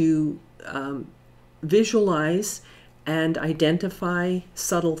ability to visualize and identify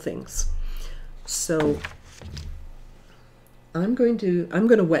subtle things. So I'm going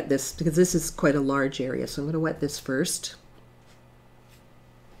to wet this because this is quite a large area. So I'm going to wet this first.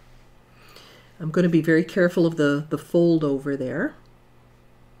 I'm going to be very careful of the fold over there.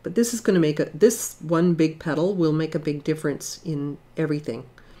 But this is going to make this one big petal will make a big difference in everything.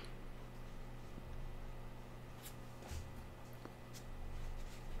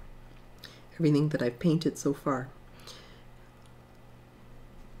 Everything that I've painted so far.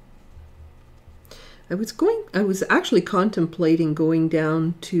 I was actually contemplating going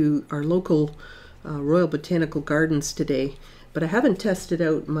down to our local Royal Botanical Gardens today, but I haven't tested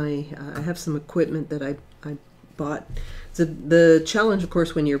out I have some equipment that I bought. So the challenge, of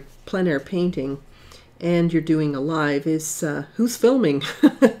course, when you're plein air painting and you're doing a live is who's filming?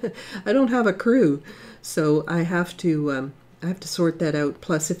 I don't have a crew, so I have to sort that out.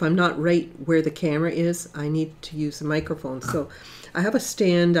 Plus, if I'm not right where the camera is, I need to use a microphone. So I have a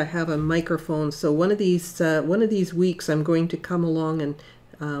stand, I have a microphone. So one of these weeks, I'm going to come along and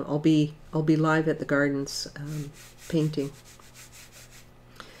I'll be live at the gardens painting.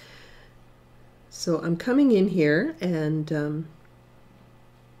 So I'm coming in here and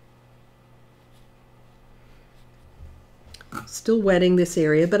still wetting this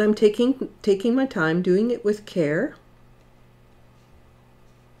area, but I'm taking my time, doing it with care.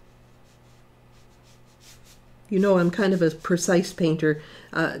 You know, I'm kind of a precise painter.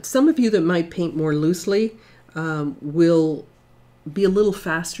 Some of you that might paint more loosely will be a little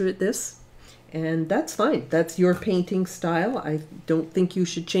faster at this, and that's fine. That's your painting style. I don't think you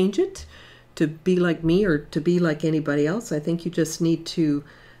should change it to be like me or to be like anybody else. I think you just need to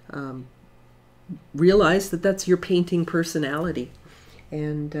realize that that's your painting personality,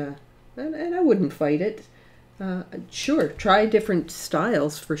 and I wouldn't fight it. Sure, try different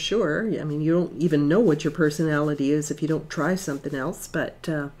styles for sure. I mean, you don't even know what your personality is if you don't try something else, but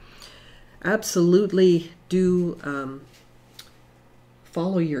absolutely do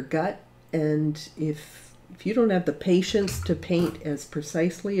follow your gut, and if you don't have the patience to paint as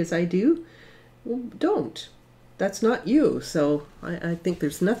precisely as I do, well, don't. That's not you. So I think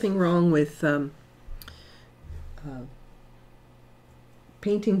there's nothing wrong with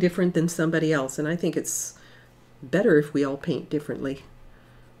painting different than somebody else, and I think it's better if we all paint differently.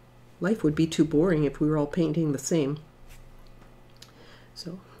 Life would be too boring if we were all painting the same.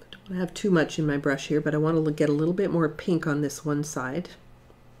 So I don't want to have too much in my brush here, but I want to get a little bit more pink on this one side.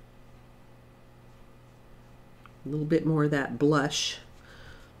 A little bit more of that blush.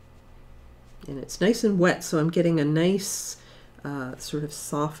 And it's nice and wet, so I'm getting a nice sort of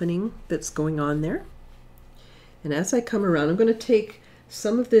softening that's going on there. And as I come around, I'm going to take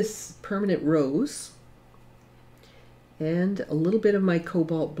some of this permanent rose and a little bit of my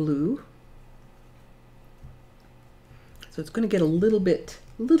cobalt blue. So it's going to get a little bit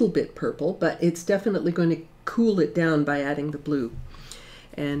purple, but it's definitely going to cool it down by adding the blue.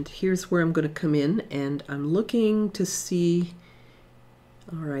 And here's where I'm going to come in, and I'm looking to see,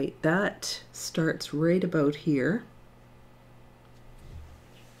 all right, that starts right about here.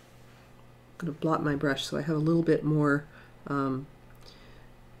 I'm going to blot my brush so I have a little bit more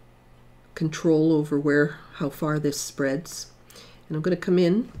control over how far this spreads. And I'm going to come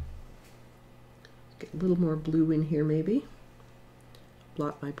in, get a little more blue in here maybe,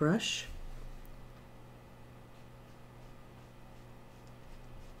 blot my brush.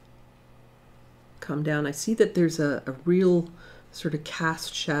 Come down. I see that there's a real sort of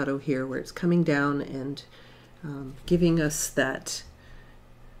cast shadow here where it's coming down and giving us that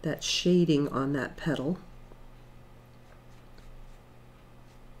shading on that petal.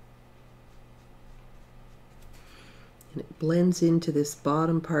 And it blends into this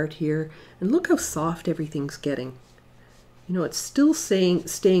bottom part here. And look how soft everything's getting. You know, it's still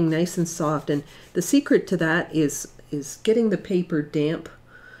staying nice and soft. And the secret to that is getting the paper damp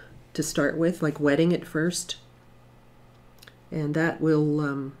to start with, like wetting it first. And that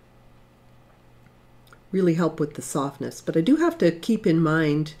will really help with the softness. But I do have to keep in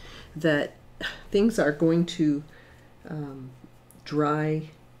mind that things are going to dry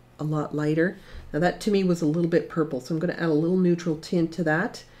a lot lighter. Now that to me was a little bit purple, so I'm going to add a little neutral tint to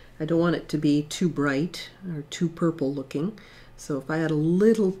that. I don't want it to be too bright or too purple looking. So if I add a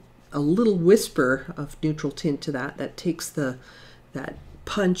little whisper of neutral tint to that, that takes that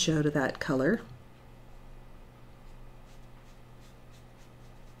punch out of that color.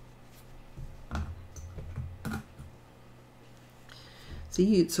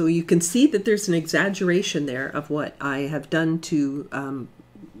 See, so you can see that there's an exaggeration there of what I have done to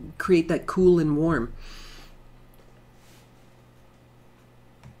create that cool and warm.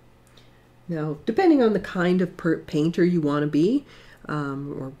 Now, depending on the kind of painter you want to be,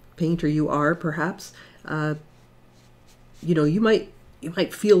 or painter you are, perhaps, you know, you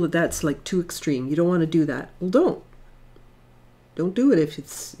might feel that that's like too extreme. You don't want to do that. Well, don't do it if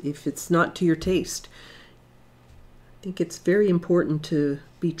it's not to your taste. I think it's very important to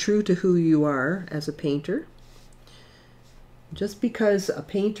be true to who you are as a painter. Just because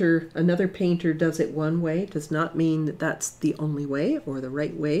another painter does it one way does not mean that that's the only way or the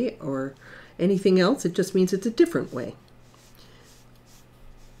right way or anything else. It just means it's a different way.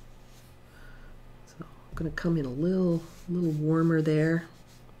 So I'm going to come in a little warmer there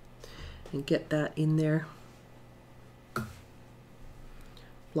and get that in there.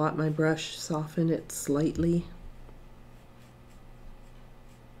 Blot my brush, soften it slightly.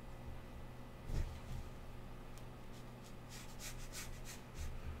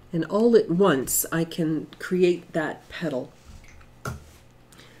 And all at once, I can create that petal. I'm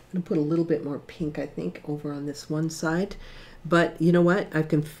going to put a little bit more pink, I think, over on this one side. But you know what? I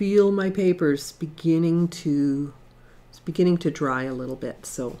can feel my papers beginning to dry a little bit.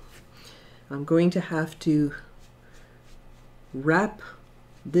 So I'm going to have to wrap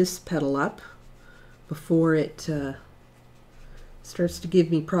this petal up before it starts to give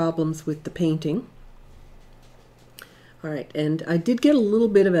me problems with the painting. All right, and I did get a little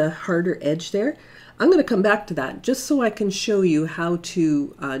bit of a harder edge there. I'm going to come back to that just so I can show you how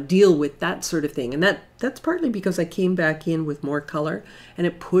to deal with that sort of thing. And that's partly because I came back in with more color and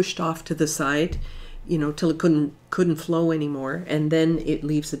it pushed off to the side, you know, till it couldn't flow anymore, and then it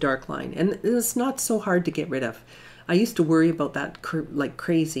leaves a dark line. And it's not so hard to get rid of. I used to worry about that like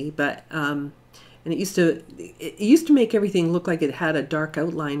crazy, but and it used to make everything look like it had a dark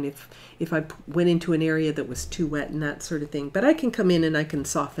outline if I went into an area that was too wet and that sort of thing. But I can come in and I can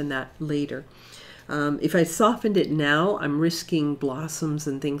soften that later. If I softened it now, I'm risking blossoms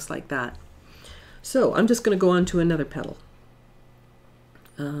and things like that. So I'm just going to go on to another petal.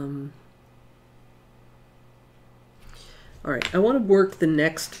 All right, I want to work the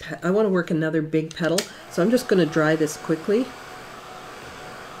next, I want to work another big petal, so I'm just going to dry this quickly.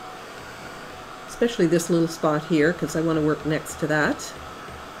 Especially this little spot here, because I want to work next to that.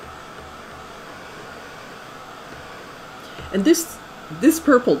 And this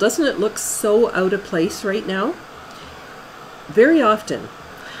purple, doesn't it look so out of place right now? Very often,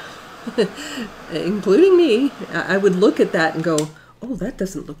 including me, I would look at that and go, oh, that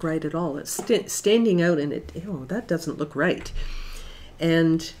doesn't look right at all. It's standing out and oh, that doesn't look right.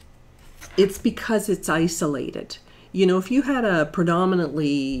 And it's because it's isolated. You know, if you had a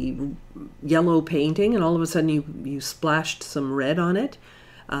predominantly yellow painting and all of a sudden you splashed some red on it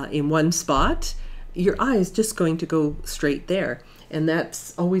in one spot, your eye is just going to go straight there. And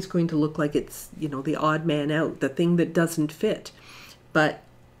that's always going to look like it's, you know, the odd man out, the thing that doesn't fit. But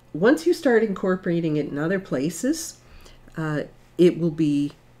once you start incorporating it in other places,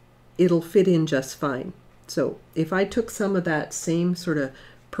 it'll fit in just fine. So if I took some of that same sort of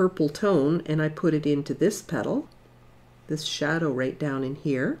purple tone and I put it into this petal, this shadow right down in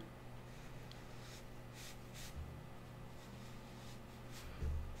here,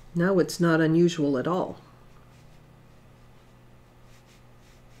 now it's not unusual at all.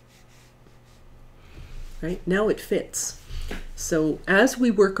 Right, now it fits. So as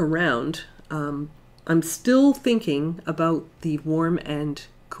we work around, I'm still thinking about the warm and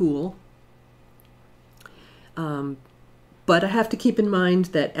cool, but I have to keep in mind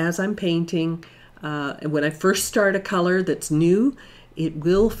that as I'm painting, and when I first start a color that's new, it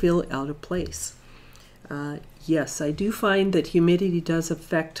will feel out of place. Yes, I do find that humidity does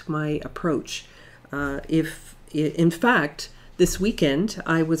affect my approach. In fact, this weekend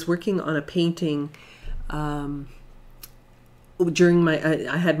I was working on a painting during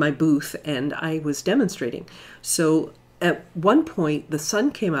I had my booth and I was demonstrating. So at one point the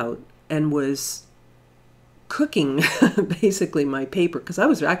sun came out and was cooking basically my paper, because I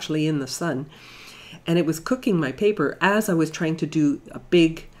was actually in the sun, and it was cooking my paper as I was trying to do a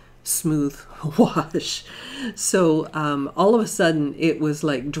big smooth wash. So all of a sudden it was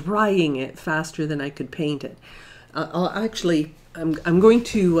like drying it faster than I could paint it. I'm going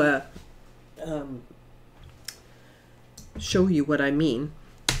to show you what I mean.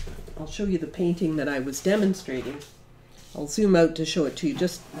 I'll show you the painting that I was demonstrating. I'll zoom out to show it to you,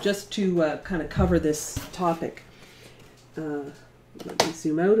 just to kind of cover this topic. Let me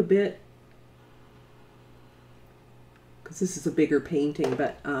zoom out a bit, because this is a bigger painting.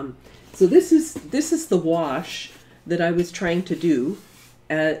 But so this is the wash that I was trying to do,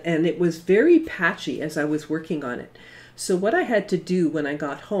 and it was very patchy as I was working on it. So what I had to do when I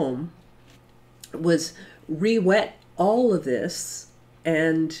got home was re-wet all of this,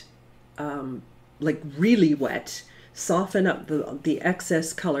 and like really wet, soften up the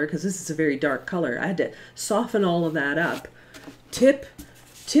excess color, because this is a very dark color. I had to soften all of that up, tip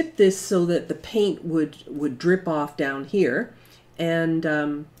this so that the paint would drip off down here, and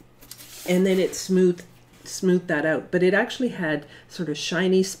then it smoothed that out. But it actually had sort of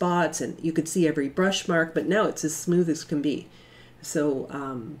shiny spots, and you could see every brush mark, but now it's as smooth as can be.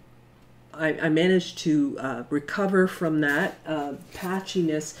 So I managed to recover from that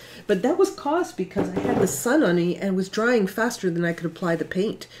patchiness, but that was caused because I had the sun on me and was drying faster than I could apply the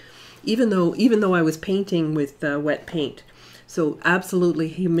paint, even though I was painting with wet paint. So absolutely,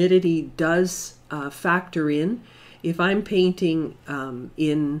 humidity does factor in. If I'm painting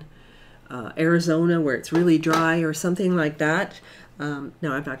in Arizona where it's really dry or something like that, now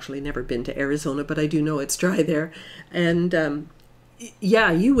I've actually never been to Arizona, but I do know it's dry there, and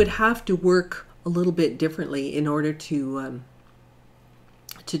yeah, you would have to work a little bit differently in order to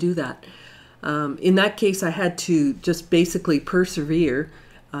do that. In that case, I had to just basically persevere,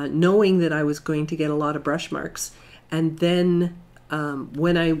 knowing that I was going to get a lot of brush marks. And then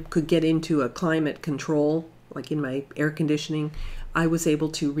when I could get into a climate control, like in my air conditioning, I was able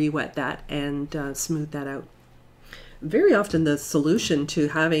to re-wet that and smooth that out. Very often the solution to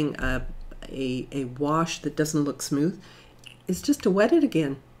having a wash that doesn't look smooth is just to wet it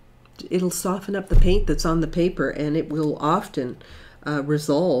again. It'll soften up the paint that's on the paper, and it will often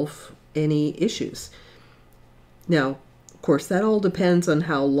resolve any issues. Now, of course, that all depends on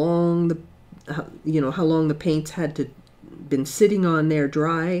how long the paints had to been sitting on there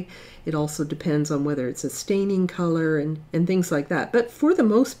dry. It also depends on whether it's a staining color and things like that. But for the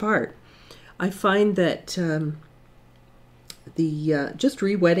most part, I find that just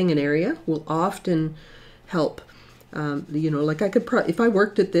re-wetting an area will often help. Like I could if I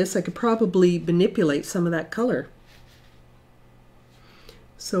worked at this, I could probably manipulate some of that color.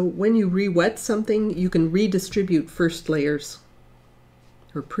 So when you re-wet something, you can redistribute first layers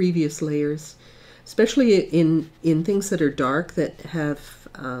or previous layers. especially in things that are dark that have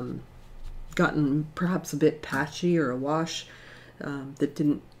gotten perhaps a bit patchy or a wash that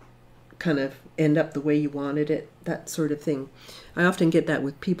didn't kind of end up the way you wanted it, that sort of thing. I often get that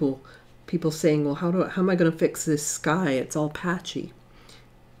with people saying, well, how am I going to fix this sky? It's all patchy.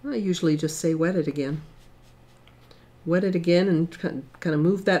 I usually just say wet it again. Wet it again and kind of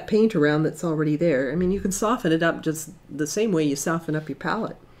move that paint around that's already there. I mean, you can soften it up just the same way you soften up your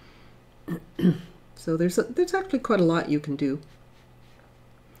palette. So there's actually quite a lot you can do.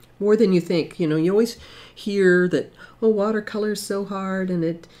 More than you think. You know, you always hear that, oh, watercolor is so hard and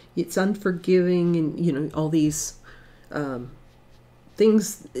it's unforgiving, and you know, all these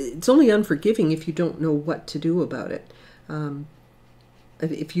things. It's only unforgiving if you don't know what to do about it.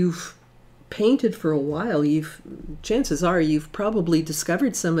 If you've painted for a while, chances are you've probably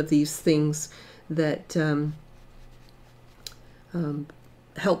discovered some of these things that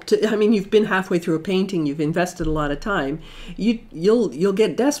help to, I mean, you've been halfway through a painting, you've invested a lot of time, you'll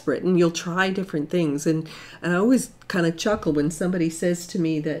get desperate and you'll try different things. And I always kind of chuckle when somebody says to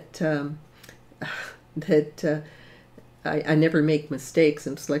me that I never make mistakes,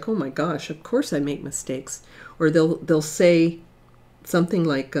 and it's like, oh my gosh, of course I make mistakes. Or they'll say something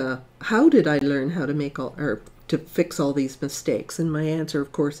like, how did I learn how to make to fix all these mistakes? And my answer,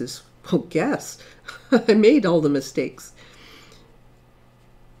 of course, is, well, guess. I made all the mistakes.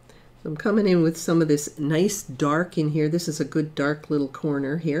 I'm coming in with some of this nice dark in here. This is a good dark little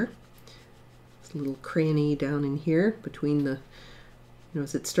corner here. This little cranny down in here between the, you know,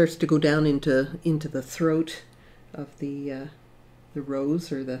 as it starts to go down into the throat of the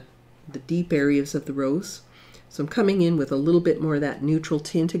rose, or the deep areas of the rose. So I'm coming in with a little bit more of that neutral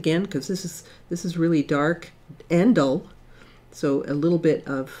tint again, because this is really dark and dull. So a little bit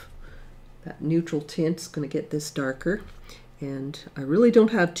of that neutral tint is going to get this darker. And I really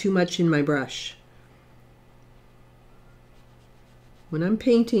don't have too much in my brush. When I'm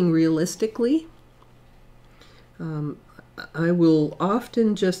painting realistically, I will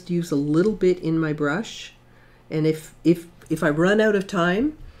often just use a little bit in my brush. And if I run out of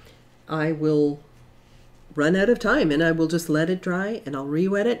time, I will run out of time and I will just let it dry and I'll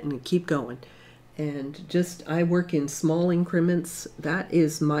re-wet it and keep going. And I work in small increments. That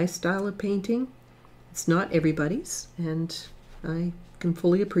is my style of painting. It's not everybody's, and I can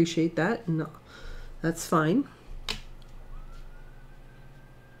fully appreciate that, and that's fine.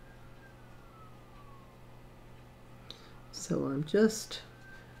 So I'm just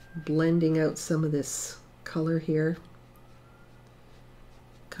blending out some of this color here,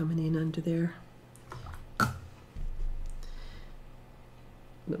 coming in under there. I'm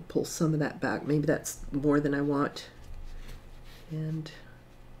going to pull some of that back. Maybe that's more than I want. And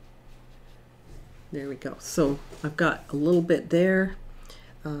there we go. So I've got a little bit there.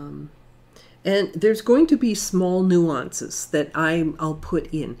 And there's going to be small nuances that I'll put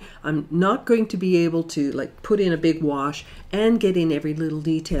in. I'm not going to be able to like put in a big wash and get in every little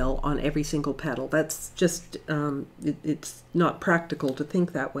detail on every single petal. That's just, it's not practical to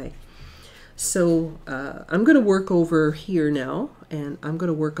think that way. So I'm going to work over here now, and I'm going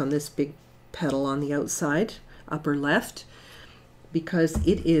to work on this big petal on the outside, upper left, because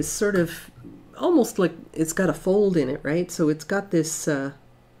it is sort of almost like it's got a fold in it, right? So it's got this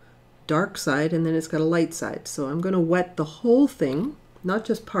dark side and then it's got a light side. So I'm going to wet the whole thing, not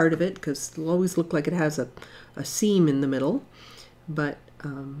just part of it, because it'll always look like it has a seam in the middle. But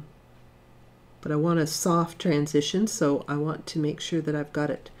I want a soft transition, so I want to make sure that I've got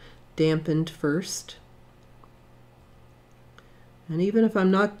it dampened first. And even if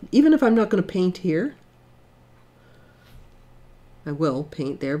I'm not going to paint here, I will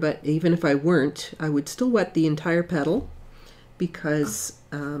paint there, but even if I weren't, I would still wet the entire petal, because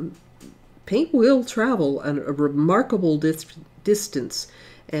paint will travel a remarkable distance,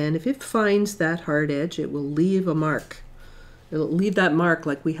 and if it finds that hard edge, it will leave a mark. It'll leave that mark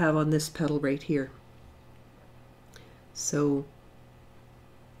like we have on this petal right here. So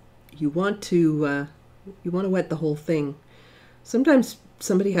you want to wet the whole thing. Sometimes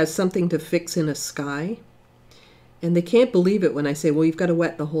somebody has something to fix in a sky, and they can't believe it when I say, well, you've got to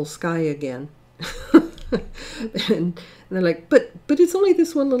wet the whole sky again. and they're like, but it's only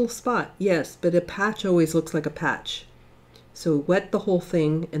this one little spot. Yes, but a patch always looks like a patch. So wet the whole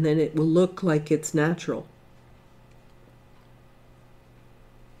thing, and then it will look like it's natural.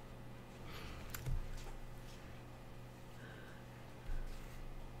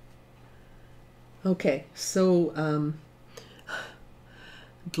 Okay, so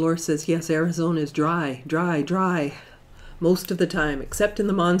Dolores says, yes, Arizona is dry, dry, dry most of the time, except in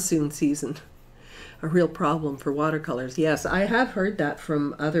the monsoon season. a real problem for watercolors. Yes, I have heard that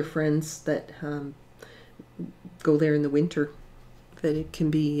from other friends that go there in the winter, that it can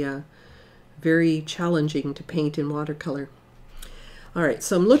be very challenging to paint in watercolor. All right,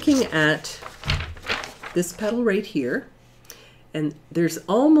 so I'm looking at this petal right here, and there's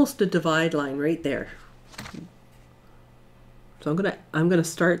almost a divide line right there. So I'm gonna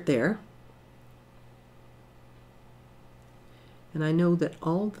start there. And I know that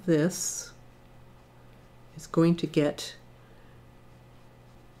all of this is going to get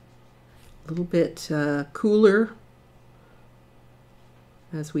a little bit cooler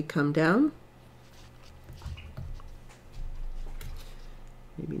as we come down.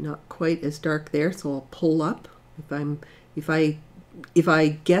 Maybe not quite as dark there, so I'll pull up. If I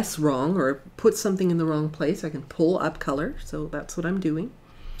guess wrong or put something in the wrong place, I can pull up color. So that's what I'm doing,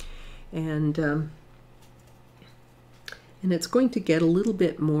 and it's going to get a little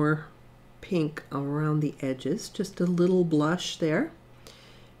bit more pink around the edges, just a little blush there,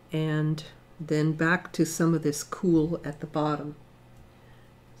 and then back to some of this cool at the bottom.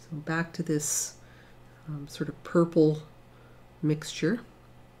 So back to this sort of purple mixture.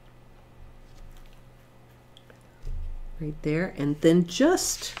 Right there, and then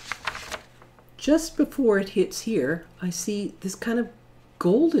just before it hits here, I see this kind of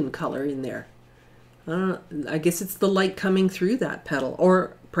golden color in there. I guess it's the light coming through that petal,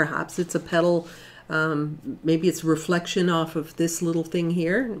 or perhaps it's a petal, maybe it's a reflection off of this little thing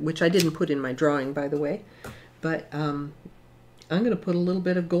here, which I didn't put in my drawing, by the way, but I'm going to put a little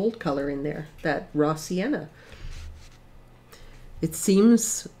bit of gold color in there, that raw sienna. It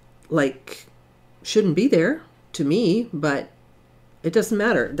seems like shouldn't be there to me, but it doesn't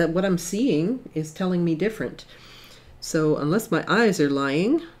matter. That what I'm seeing is telling me different. So unless my eyes are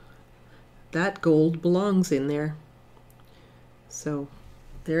lying, that gold belongs in there. So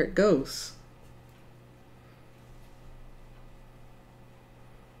there it goes.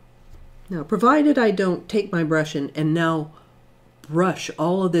 Now, provided I don't take my brush and now brush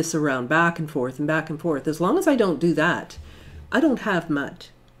all of this around back and forth and back and forth, as long as I don't do that, I don't have mud.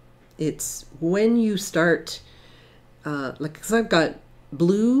 It's when you start like, because I've got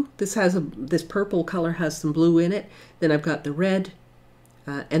blue, this purple color has some blue in it, then I've got the red,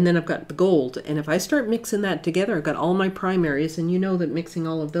 and then I've got the gold, and if I start mixing that together, I've got all my primaries, and you know that mixing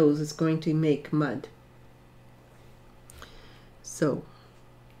all of those is going to make mud. So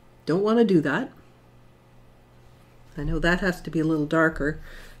don't want to do that. I know that has to be a little darker,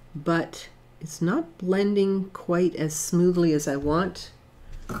 but it's not blending quite as smoothly as I want.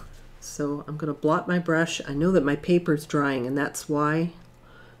 So I'm going to blot my brush. I know that my paper's drying, and that's why.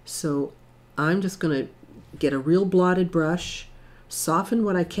 So I'm just going to get a real blotted brush, soften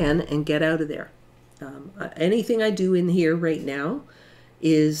what I can, and get out of there. Anything I do in here right now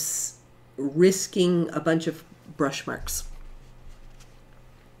is risking a bunch of brush marks.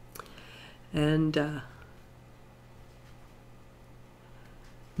 And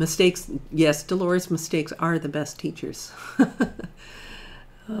mistakes, yes, Dolores, mistakes are the best teachers.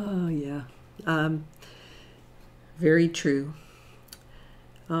 Oh, yeah. Very true.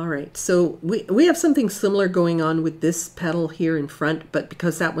 All right, so we have something similar going on with this petal here in front, but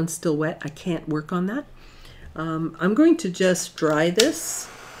because that one's still wet, I can't work on that. I'm going to just dry this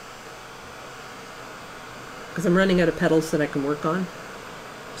because I'm running out of petals that I can work on.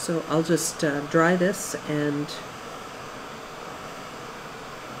 So I'll just dry this, and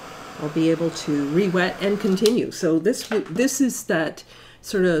I'll be able to re-wet and continue. So this is that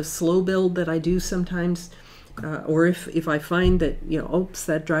sort of slow build that I do sometimes, or if I find that, you know, oops,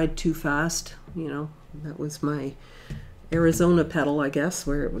 that dried too fast, you know, that was my Arizona petal, I guess,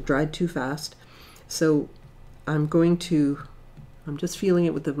 where it dried too fast. So I'm just feeling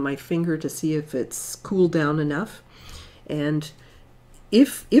it with my finger to see if it's cooled down enough. And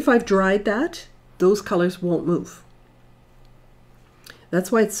if I've dried that, those colors won't move.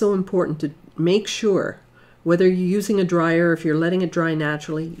 That's why it's so important to make sure, whether you're using a dryer or if you're letting it dry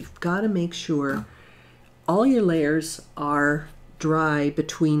naturally, you've got to make sure all your layers are dry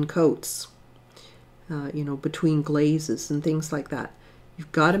between coats, you know, between glazes and things like that.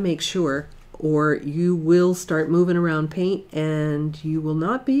 You've got to make sure, or you will start moving around paint and you will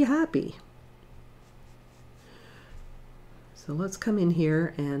not be happy. So let's come in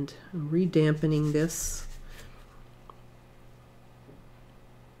here, and I'm redampening this.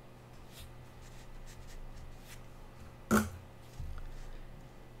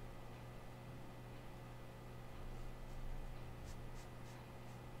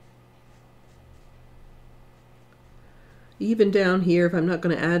 Even down here, if I'm not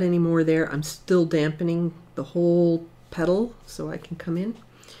going to add any more there, I'm still dampening the whole petal so I can come in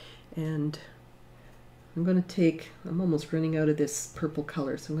and I'm going to take, I'm almost running out of this purple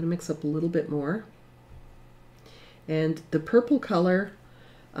color, so I'm going to mix up a little bit more. And the purple color,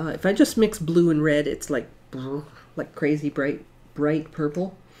 if I just mix blue and red, it's like crazy bright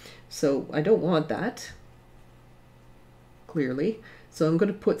purple. So I don't want that, clearly. So I'm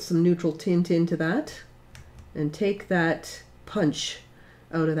going to put some neutral tint into that and take that punch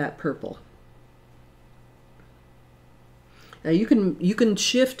out of that purple. Now you can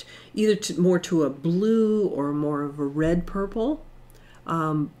shift either more to a blue or more of a red purple.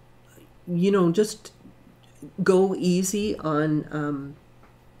 You know, just go easy on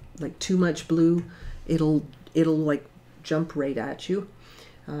like too much blue. It'll like jump right at you.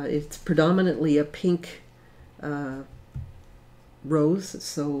 It's predominantly a pink rose,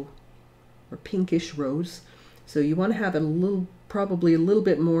 so, or pinkish rose. So you want to have a little, probably a little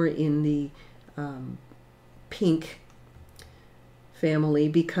bit more in the pink family,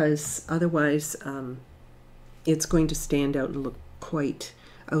 because otherwise it's going to stand out and look quite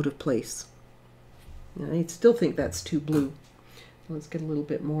out of place. I still think that's too blue. Let's get a little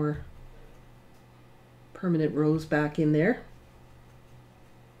bit more permanent rose back in there.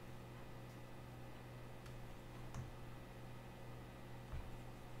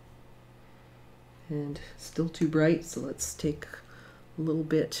 And still too bright, so let's take a little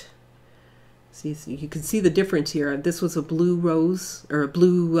bit. See, so you can see the difference here. This was a blue rose, or a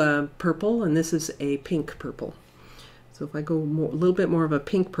blue purple, and this is a pink purple. So if I go more, a little bit more of a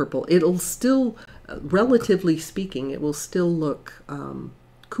pink purple, it'll still, relatively speaking, it will still look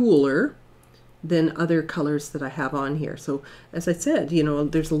cooler than other colors that I have on here. So as I said, you know,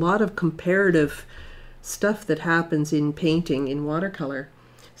 there's a lot of comparative stuff that happens in painting in watercolor.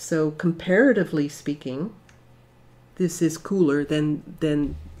 So comparatively speaking, this is cooler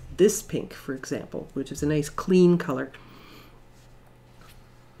than this pink, for example, which is a nice clean color.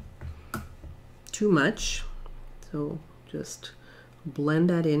 Too much, so just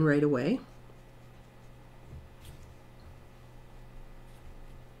blend that in right away.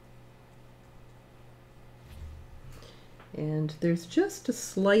 And there's just a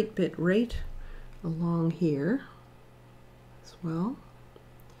slight bit right along here as well.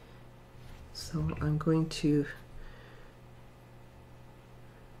 So I'm going to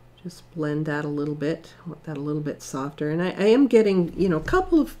just blend that a little bit. I want that a little bit softer. And I am getting, you know, a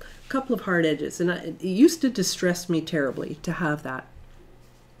couple of hard edges, and it used to distress me terribly to have that.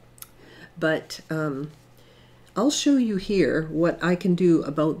 But I'll show you here what I can do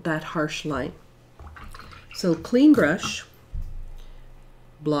about that harsh line. So clean brush,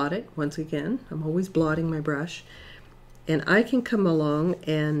 blot it once again. I'm always blotting my brush. And I can come along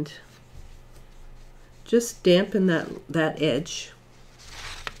and just dampen that edge.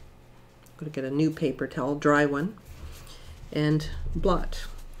 I'm going to get a new paper towel, dry one, and blot.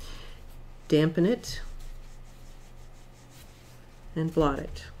 Dampen it and blot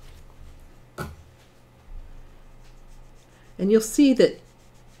it. And you'll see that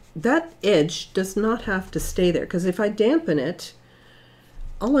that edge does not have to stay there, because if I dampen it,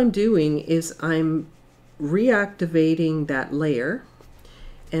 all I'm doing is I'm reactivating that layer,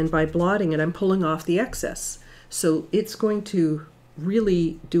 and by blotting it, I'm pulling off the excess. So it's going to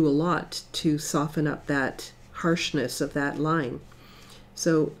really do a lot to soften up that harshness of that line.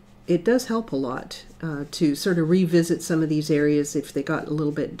 So it does help a lot to sort of revisit some of these areas if they got a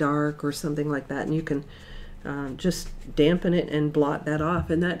little bit dark or something like that, and you can just dampen it and blot that off,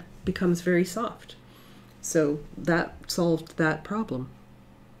 and that becomes very soft. So that solved that problem.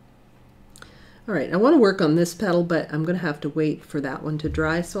 All right, I want to work on this petal, but I'm going to have to wait for that one to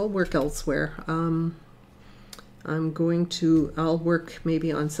dry, so I'll work elsewhere. I'll work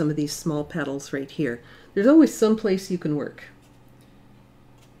maybe on some of these small petals right here. There's always some place you can work.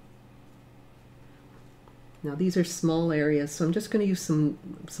 Now these are small areas, so I'm just going to use some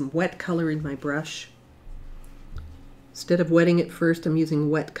wet color in my brush. Instead of wetting it first, I'm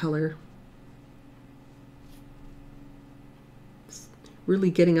using wet color. Really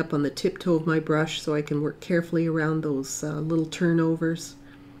getting up on the tiptoe of my brush so I can work carefully around those little turnovers.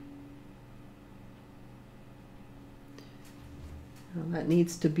 Now that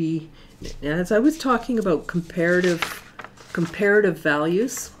needs to be, as I was talking about comparative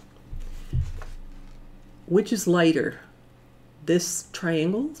values, which is lighter, this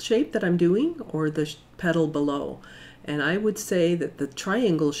triangle shape that I'm doing or the petal below? And I would say that the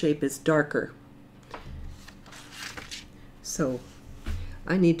triangle shape is darker. So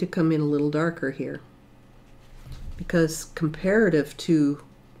I need to come in a little darker here, because comparative to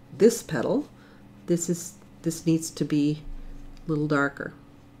this petal, this needs to be a little darker.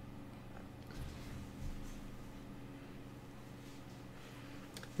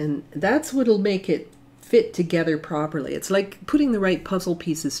 And that's what'll make it fit together properly. It's like putting the right puzzle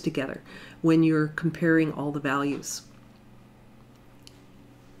pieces together when you're comparing all the values.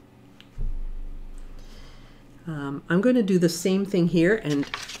 I'm going to do the same thing here, and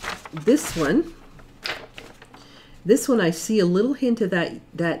this one I see a little hint of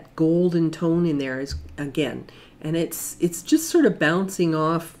that golden tone in there again, and it's just sort of bouncing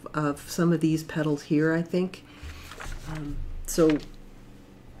off of some of these petals here, I think. So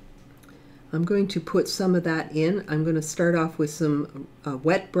I'm going to put some of that in. I'm going to start off with some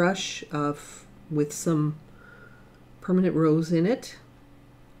wet brush with some permanent rose in it,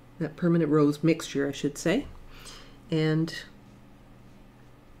 that permanent rose mixture, I should say. And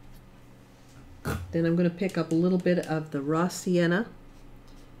then I'm going to pick up a little bit of the raw sienna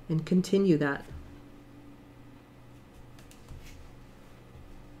and continue that.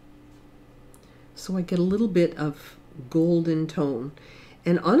 So I get a little bit of golden tone.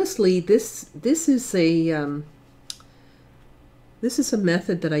 And honestly, this is a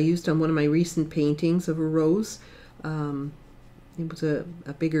method that I used on one of my recent paintings of a rose. It was a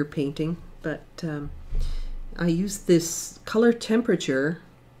bigger painting, but I used this color temperature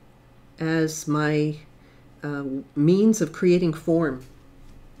as my means of creating form.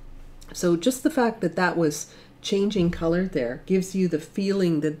 So just the fact that that was changing color there gives you the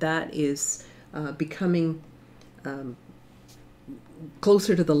feeling that that is becoming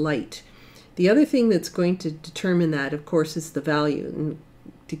closer to the light. The other thing that's going to determine that, of course, is the value. And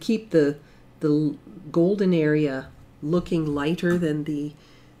to keep the golden area looking lighter than the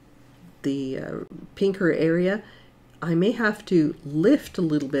pinker area, I may have to lift a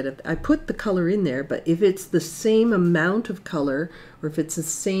little bit of, I put the color in there, but if it's the same amount of color, or if it's the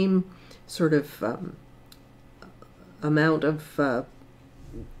same sort of amount of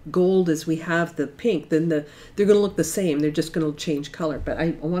gold as we have the pink, then they're going to look the same. They're just going to change color. But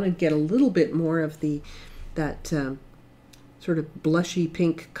I want to get a little bit more of that sort of blushy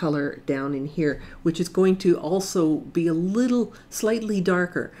pink color down in here, which is going to also be a little slightly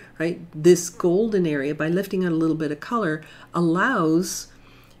darker, right? This golden area, by lifting out a little bit of color, allows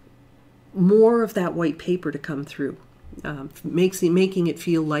more of that white paper to come through, making it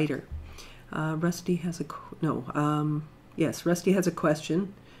feel lighter. Rusty has a yes, Rusty has a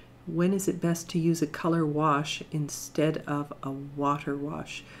question. When is it best to use a color wash instead of a water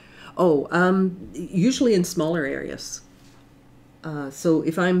wash? Usually in smaller areas. So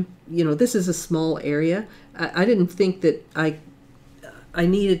if I'm, this is a small area, I didn't think that I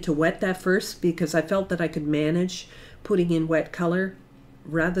needed to wet that first, because I felt that I could manage putting in wet color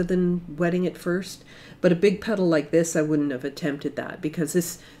rather than wetting it first. But a big petal like this, I wouldn't have attempted that, because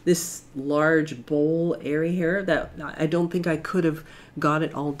this large bowl area here, that I don't think I could have got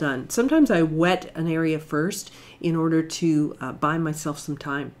it all done. Sometimes I wet an area first in order to buy myself some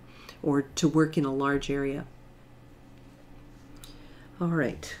time, or to work in a large area. All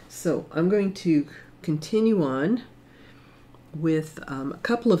right, so I'm going to continue on with a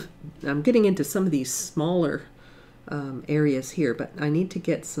couple of, I'm getting into some of these smaller areas here, but I need to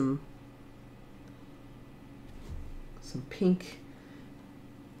get some pink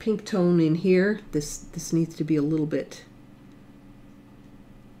tone in here. This needs to be a little bit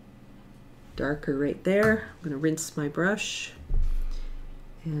darker right there. I'm going to rinse my brush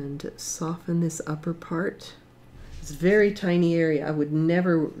and soften this upper part. It's a very tiny area. I would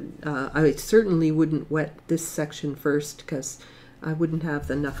never, I certainly wouldn't wet this section first, because I wouldn't have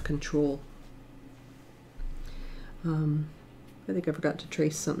enough control. I think I forgot to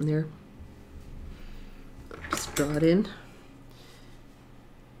trace something there. Just draw it in.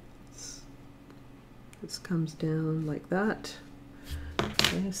 This comes down like that.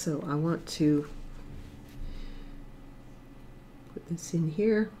 Okay, so I want to put this in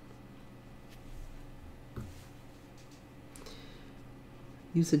here.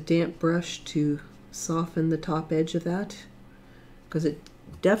 Use a damp brush to soften the top edge of that, because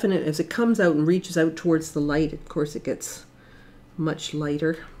as it comes out and reaches out towards the light, of course it gets much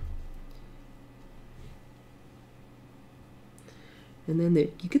lighter. And then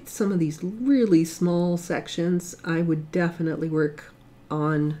you get some of these really small sections. I would definitely work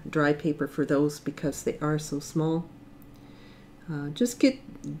on dry paper for those, because they are so small. Just get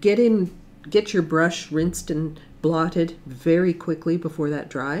your brush rinsed and blotted very quickly before that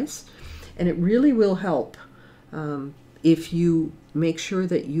dries, and it really will help if you make sure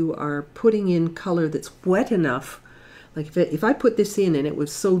that you are putting in color that's wet enough. Like if I put this in and it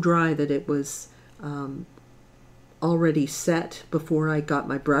was so dry that it was already set before I got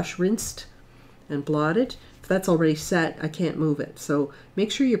my brush rinsed and blotted, if that's already set, I can't move it. So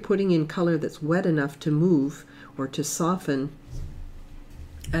make sure you're putting in color that's wet enough to move or to soften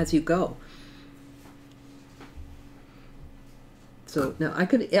as you go. So now I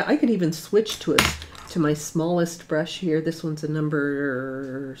could even switch to my smallest brush here. This one's a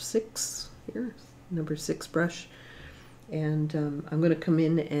number 6 here, number 6 brush. And I'm going to come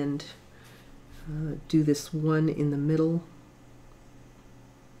in and do this one in the middle.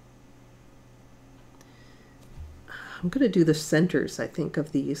 I'm going to do the centers, I think,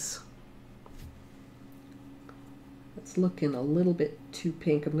 of these. It's looking a little bit too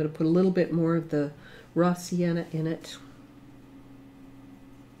pink. I'm going to put a little bit more of the raw sienna in it.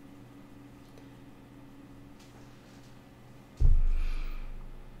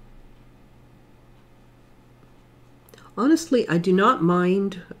 Honestly, I do not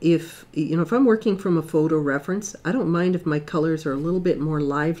mind if, if I'm working from a photo reference, I don't mind if my colors are a little bit more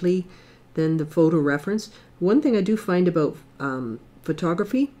lively than the photo reference. One thing I do find about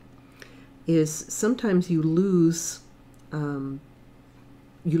photography is sometimes you lose color,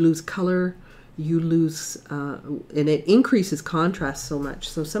 you lose, and it increases contrast so much.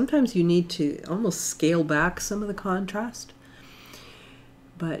 So sometimes you need to almost scale back some of the contrast.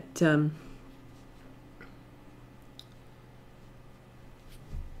 But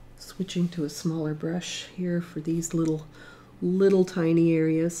switching to a smaller brush here for these little tiny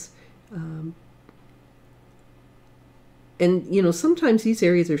areas. And sometimes these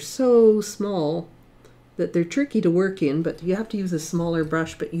areas are so small that they're tricky to work in, but you have to use a smaller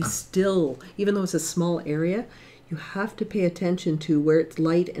brush. But you still, even though it's a small area, you have to pay attention to where it's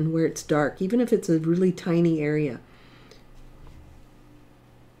light and where it's dark, even if it's a really tiny area.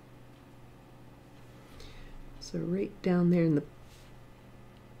 So right down there in the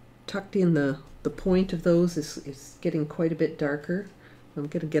tucked in the point of those is getting quite a bit darker. I'm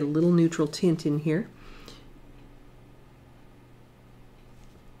going to get a little neutral tint in here.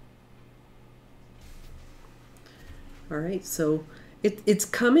 All right, so it's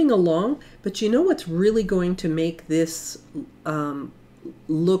coming along, but you know what's really going to make this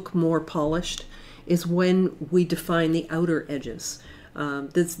look more polished is when we define the outer edges.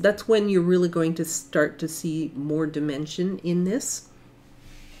 That's when you're really going to start to see more dimension in this.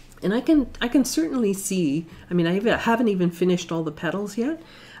 And I can certainly see, I mean, I haven't even finished all the petals yet.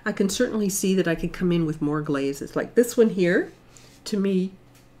 I can certainly see that I could come in with more glaze. It's like this one here, to me,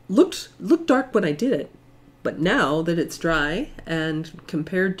 looked dark when I did it. But now that it's dry and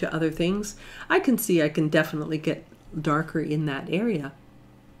compared to other things, I can see I can definitely get darker in that area.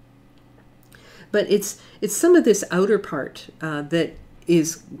 But it's some of this outer part that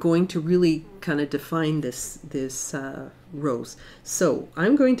is going to really kind of define this rose. So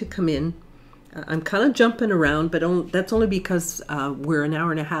I'm going to come in. I'm kind of jumping around, but that's only because we're an hour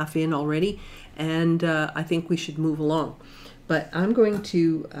and a half in already, and I think we should move along. But I'm going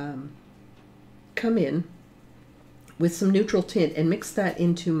to come in with some neutral tint and mix that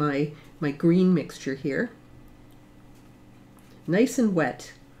into my green mixture here. Nice and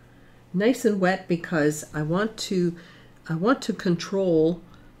wet. Nice and wet because I want to control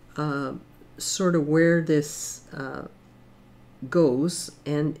sort of where this goes,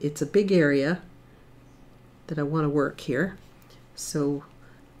 and it's a big area that I want to work here. So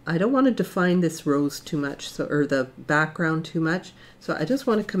I don't want to define this rose too much, or the background too much. So I just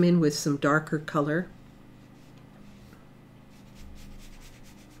want to come in with some darker color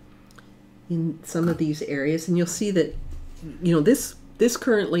in some of these areas, and you'll see that this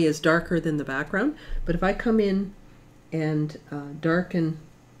currently is darker than the background, but if I come in and darken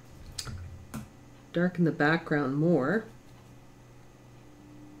the background more,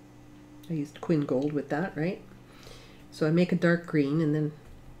 I used Quin Gold with that, right? So I make a dark green and then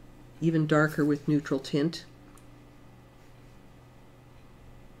even darker with neutral tint.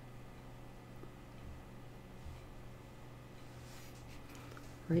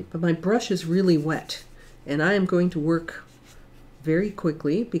 Right, but my brush is really wet, and I am going to work very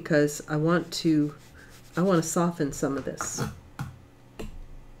quickly because I want to soften some of this.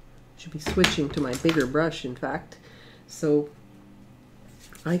 Should be switching to my bigger brush, in fact. So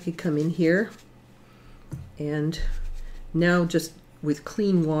I could come in here and now just with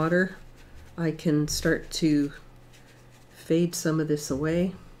clean water I can start to fade some of this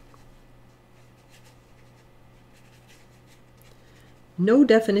away. No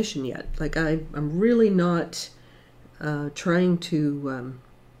definition yet. Like I'm really not trying to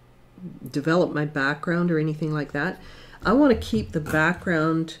develop my background or anything like that. I want to keep the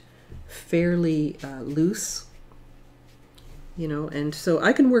background fairly loose, and so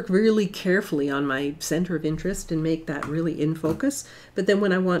I can work really carefully on my center of interest and make that really in focus. But then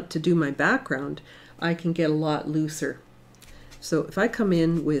when I want to do my background, I can get a lot looser. So if I come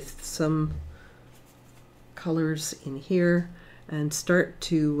in with some colors in here and start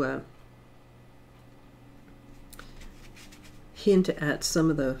to hint at some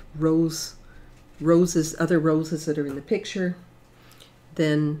of the other roses that are in the picture,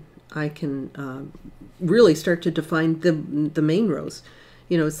 then I can really start to define the main rose.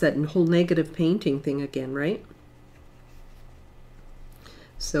 You know, it's that whole negative painting thing again, right?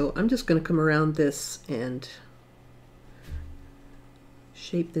 So I'm just going to come around this and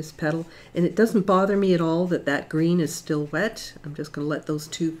shape this petal. And it doesn't bother me at all that that green is still wet. I'm just going to let those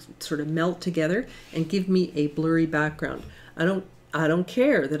two sort of melt together and give me a blurry background. I don't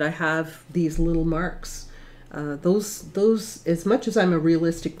care that I have these little marks. Those, as much as I'm a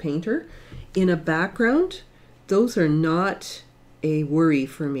realistic painter, in a background, those are not a worry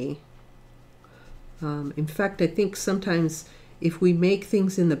for me. In fact, I think sometimes if we make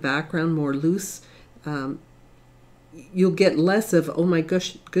things in the background more loose, you'll get less of, oh my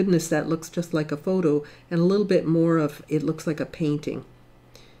goodness, that looks just like a photo, and a little bit more of, it looks like a painting.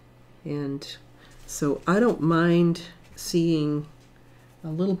 And so I don't mind seeing a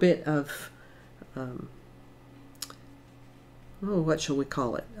little bit of, what shall we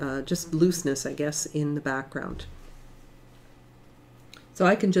call it? Just looseness, I guess, in the background. So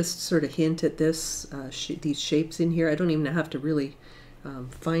I can just sort of hint at this, these shapes in here. I don't even have to really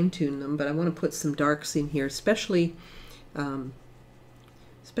fine-tune them, but I want to put some darks in here, especially up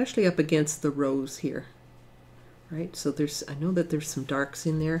against the rose here, right? So I know that there's some darks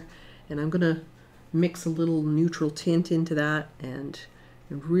in there, and I'm going to mix a little neutral tint into that and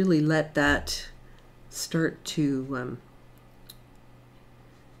really let that start to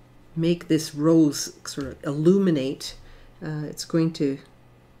make this rose sort of illuminate. It's going to,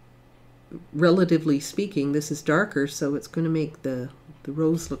 relatively speaking, this is darker, so it's going to make the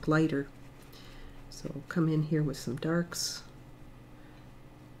rose look lighter. So I'll come in here with some darks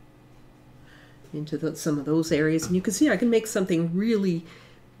into some of those areas, and you can see I can make something really,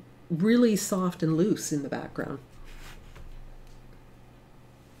 really soft and loose in the background.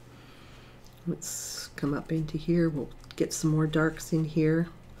 Let's come up into here. We'll get some more darks in here.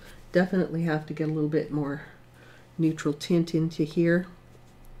 Definitely have to get a little bit more neutral tint into here.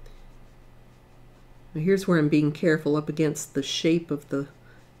 Now here's where I'm being careful up against the shape of the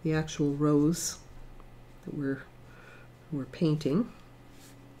actual rose that we're painting.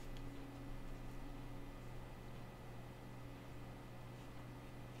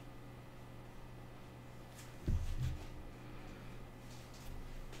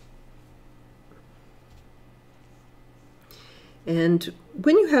 And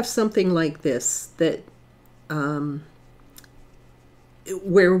when you have something like this that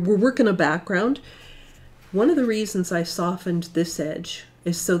where we're working a background, one of the reasons I softened this edge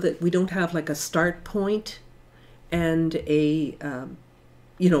is so that we don't have like a start point and a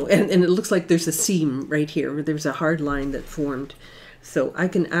you know, and it looks like there's a seam right here. There's a hard line that formed. So I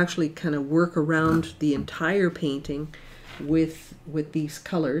can actually kind of work around the entire painting with these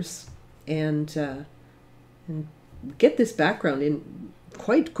colors and get this background in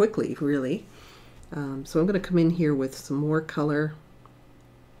quite quickly, really. So I'm going to come in here with some more color,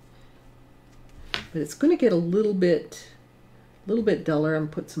 but it's going to get a little bit duller. I'm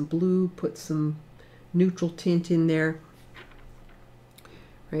put some blue, put some neutral tint in there.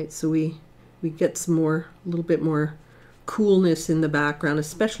 Right, so we get some more, a little bit more coolness in the background,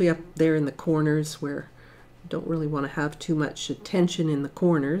 especially up there in the corners where you don't really want to have too much attention in the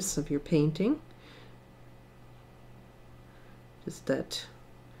corners of your painting. Just that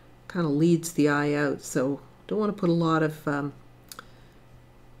kind of leads the eye out, so don't want to put a lot of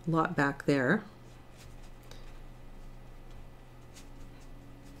lot back there.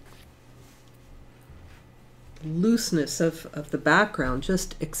 Looseness of the background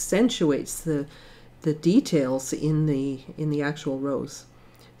just accentuates the details in the actual rose.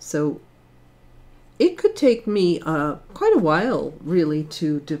 So it could take me quite a while really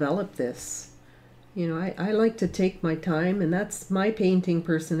to develop this. You know, I like to take my time, and that's my painting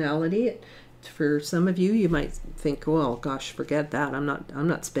personality. For some of you, you might think, well, gosh, forget that. I'm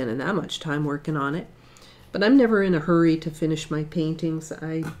not spending that much time working on it. But I'm never in a hurry to finish my paintings.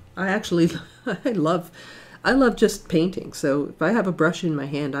 I actually I love just painting. So if I have a brush in my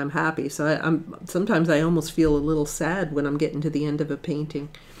hand, I'm happy. So sometimes I almost feel a little sad when I'm getting to the end of a painting.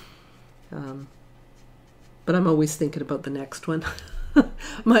 But I'm always thinking about the next one.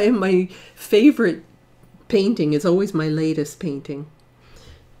 My favorite painting is always my latest painting.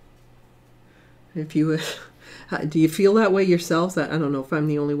 If you do you feel that way yourselves? I don't know if I'm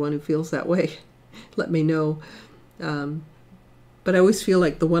the only one who feels that way. Let me know. But I always feel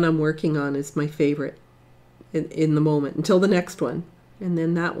like the one I'm working on is my favorite in the moment until the next one, and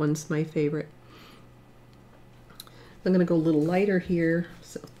then that one's my favorite. I'm going to go a little lighter here,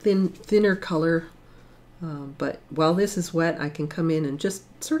 so thinner color But while this is wet, I can come in and just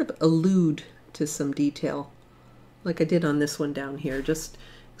sort of allude to some detail, like I did on this one down here, just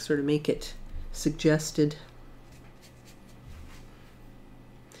sort of make it suggested.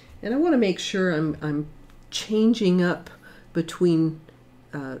 And I want to make sure I'm changing up between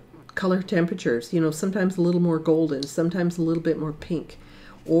color temperatures. You know, sometimes a little more golden, sometimes a little bit more pink,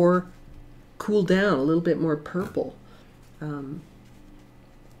 or cool down a little bit more purple.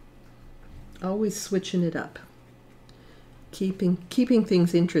 Always switching it up, keeping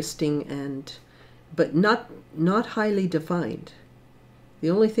things interesting, and but not highly defined.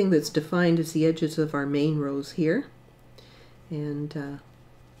 The only thing that's defined is the edges of our main rose here, and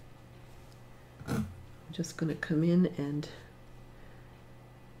I'm just going to come in and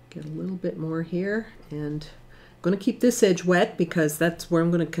get a little bit more here, and I'm going to keep this edge wet because that's where I'm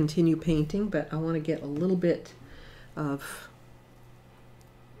going to continue painting, but I want to get a little bit of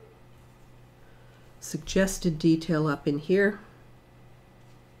suggested detail up in here.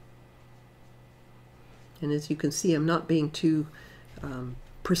 And as you can see, I'm not being too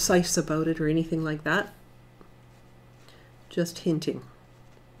precise about it or anything like that, just hinting.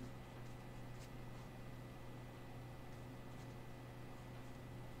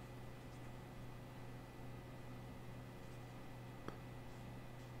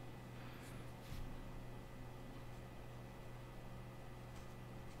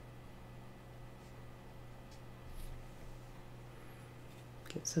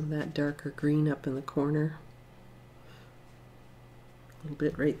 Get some of that darker green up in the corner. A little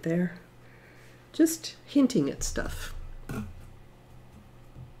bit right there. Just hinting at stuff. Let's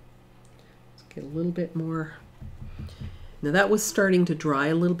get a little bit more. Now that was starting to dry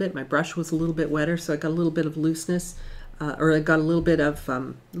a little bit. My brush was a little bit wetter, so I got a little bit of looseness, or I got a little bit of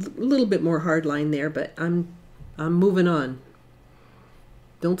a little bit more hard line there. But I'm moving on.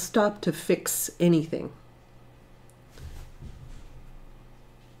 Don't stop to fix anything.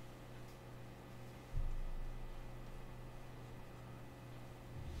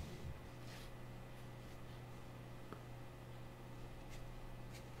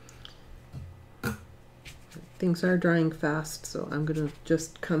 Things are drying fast, so I'm going to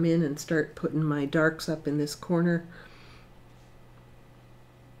just come in and start putting my darks up in this corner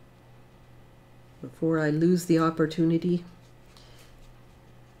before I lose the opportunity.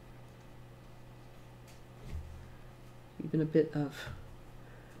 Even a bit of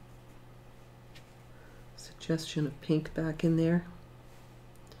suggestion of pink back in there.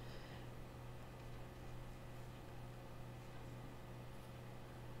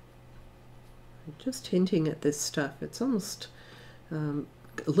 Just hinting at this stuff. It's almost a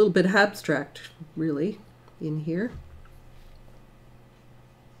little bit abstract, really, in here.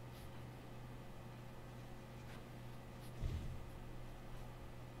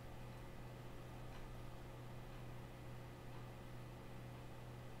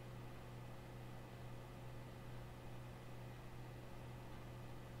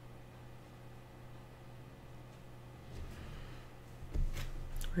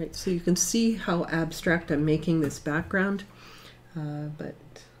 Right, so you can see how abstract I'm making this background, but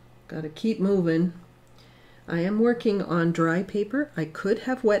got to keep moving. I am working on dry paper. I could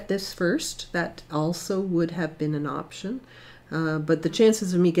have wet this first. That also would have been an option, but the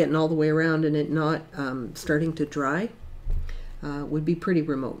chances of me getting all the way around and it not starting to dry would be pretty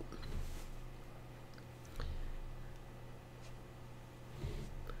remote.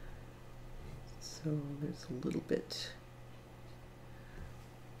 So there's a little bit.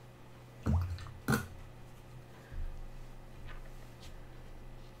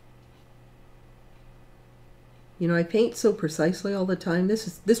 You know, I paint so precisely all the time.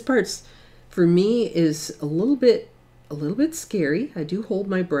 This part's for me is a little bit scary. I do hold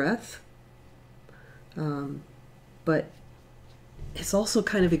my breath, but it's also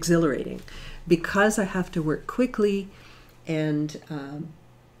kind of exhilarating because I have to work quickly, and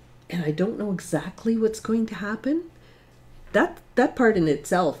I don't know exactly what's going to happen. That part in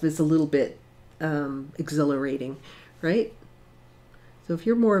itself is a little bit exhilarating, right? So if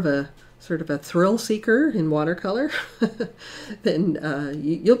you're more of a sort of a thrill seeker in watercolor, then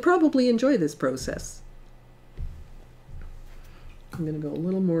you'll probably enjoy this process. I'm going to go a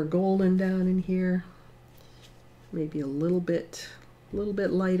little more golden down in here, maybe a little bit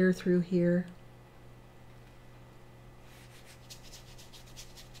lighter through here.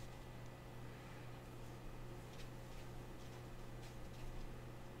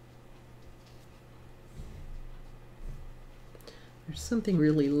 There's something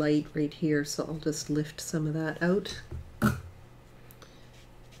really light right here, so I'll just lift some of that out.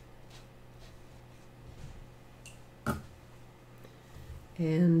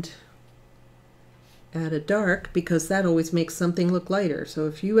 And add a dark, because that always makes something look lighter. So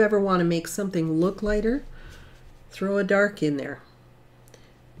if you ever want to make something look lighter, throw a dark in there.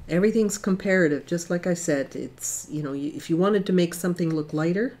 Everything's comparative, just like I said. It's, you know, if you wanted to make something look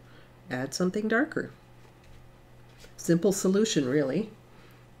lighter, add something darker. Simple solution, really.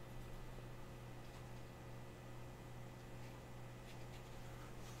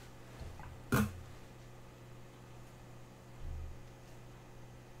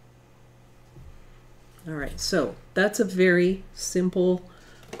 All right, so that's a very simple,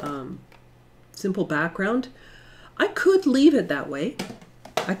 simple background. I could leave it that way.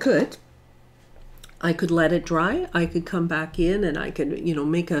 I could let it dry. I could come back in and I could, you know,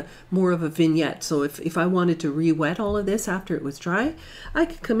 make a more of a vignette. So if I wanted to re-wet all of this after it was dry, I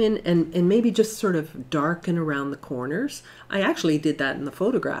could come in and maybe just sort of darken around the corners. I actually did that in the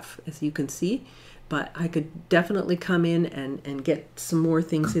photograph, as you can see, but I could definitely come in and get some more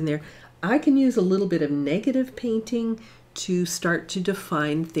things in there. I can use a little bit of negative painting to start to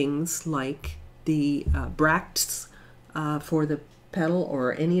define things like the bracts for the petal,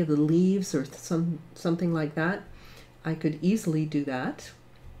 or any of the leaves, or something like that. I could easily do that.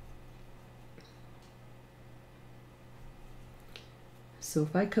 So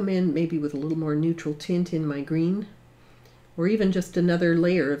if I come in maybe with a little more neutral tint in my green, or even just another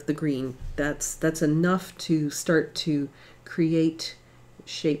layer of the green, that's enough to start to create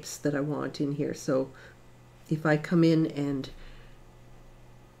shapes that I want in here. So if I come in and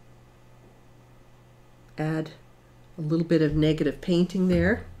add a little bit of negative painting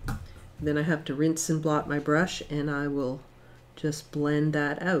there, then I have to rinse and blot my brush, and I will just blend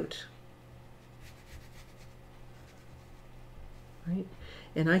that out. Right?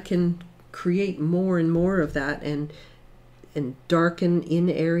 And I can create more and more of that, and darken in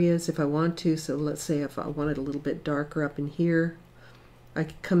areas if I want to. So let's say if I wanted a little bit darker up in here, I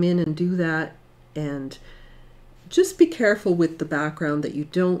could come in and do that. And just be careful with the background that you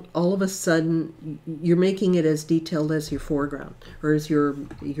don't all of a sudden you're making it as detailed as your foreground or as your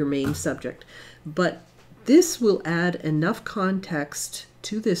main subject. But this will add enough context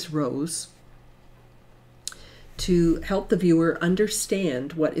to this rose to help the viewer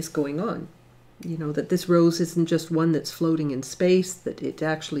understand what is going on. You know, that this rose isn't just one that's floating in space, that it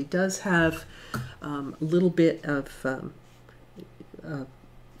actually does have a little bit of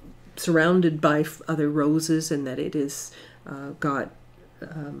surrounded by other roses, and that it is got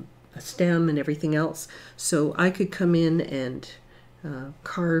a stem and everything else. So I could come in and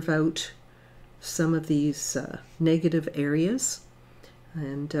carve out some of these negative areas.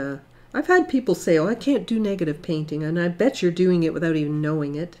 And I've had people say, oh, I can't do negative painting, and I bet you're doing it without even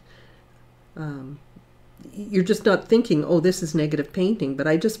knowing it. You're just not thinking, oh, this is negative painting, but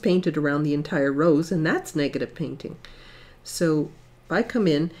I just painted around the entire rose, and that's negative painting. So if I come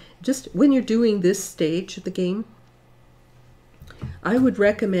in, just when you're doing this stage of the game, I would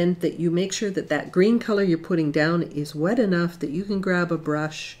recommend that you make sure that that green color you're putting down is wet enough that you can grab a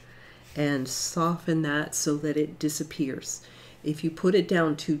brush and soften that so that it disappears. If you put it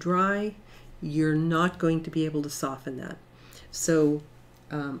down too dry, you're not going to be able to soften that. So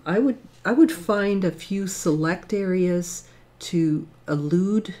I would find a few select areas to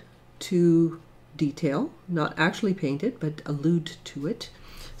allude to detail, not actually paint it, but allude to it.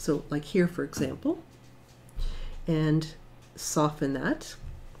 So like here, for example, and soften that.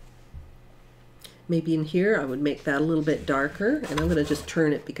 Maybe in here I would make that a little bit darker, and I'm going to just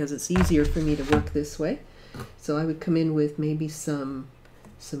turn it because it's easier for me to work this way. So I would come in with maybe some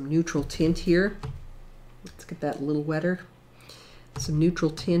neutral tint here. Let's get that a little wetter. Some neutral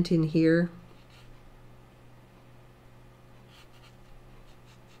tint in here.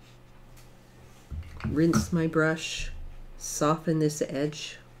 Rinse my brush, soften this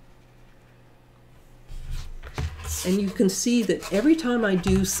edge. And you can see that every time I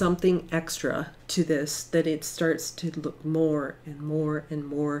do something extra to this, that it starts to look more and more and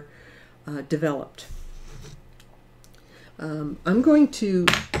more developed. I'm going to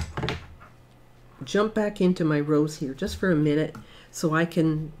jump back into my rose here just for a minute so I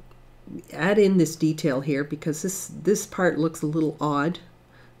can add in this detail here, because this part looks a little odd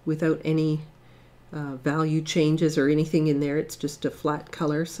without any value changes or anything in there. It's just a flat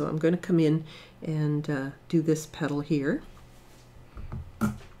color. So I'm going to come in and do this petal here.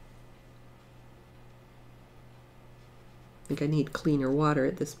 I think I need cleaner water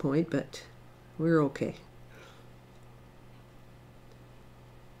at this point, but we're okay.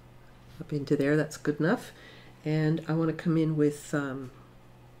 Up into there, that's good enough. And I want to come in with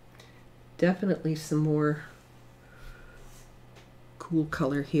definitely some more cool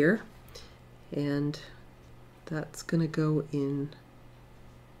color here, and that's going to go in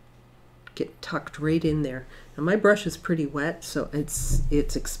get tucked right in there. Now my brush is pretty wet, so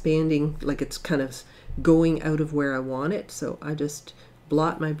it's expanding, like it's kind of going out of where I want it. So I just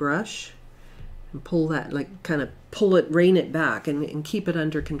blot my brush and pull that, like kind of pull it, rein it back and keep it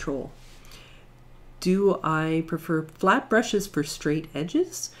under control. Do I prefer flat brushes for straight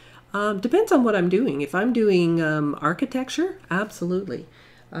edges? Depends on what I'm doing. If I'm doing architecture, absolutely.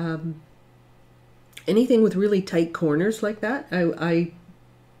 Anything with really tight corners like that, I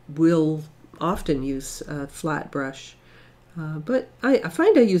will often use a flat brush. But I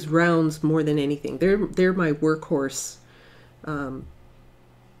find I use rounds more than anything. They're my workhorse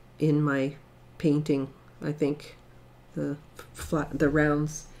in my painting, I think, the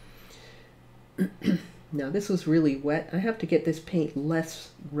rounds. Now this was really wet. I have to get this paint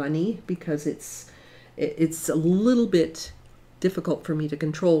less runny because it's a little bit difficult for me to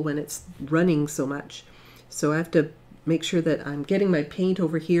control when it's running so much. So I have to make sure that I'm getting my paint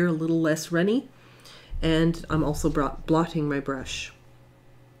over here a little less runny, and I'm also blotting my brush.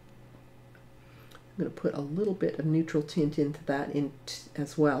 I'm going to put a little bit of neutral tint into that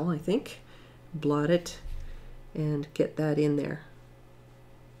as well, I think. Blot it and get that in there.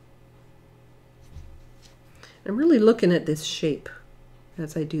 I'm really looking at this shape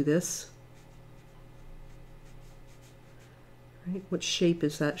as I do this. Right? What shape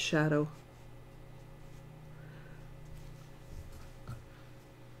is that shadow?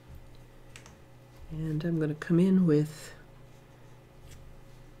 And I'm going to come in with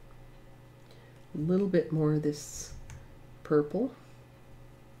a little bit more of this purple.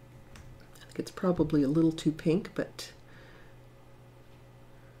 I think it's probably a little too pink, but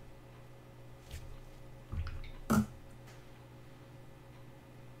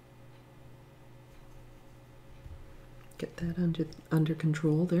get that under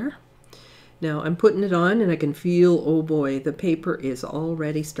control there. Now I'm putting it on and I can feel, oh boy, the paper is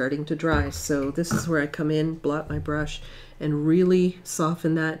already starting to dry. So this is where I come in, blot my brush, and really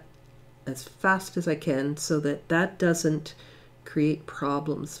soften that as fast as I can so that that doesn't create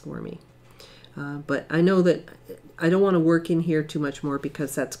problems for me. But I know that I don't want to work in here too much more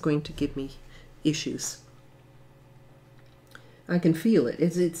because that's going to give me issues. I can feel it.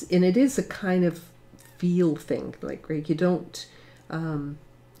 And it is a kind of feel thing. Like, right, you don't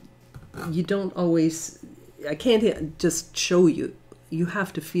always, I can't just show you. You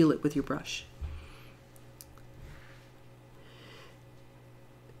have to feel it with your brush.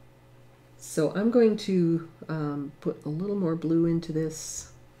 So I'm going to put a little more blue into this.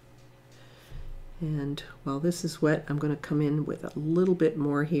 And while this is wet, I'm going to come in with a little bit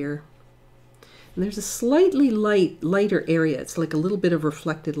more here. And there's a slightly lighter area. It's like a little bit of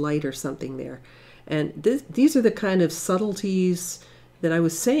reflected light or something there. And these are the kind of subtleties that I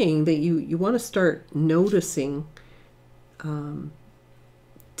was saying that you want to start noticing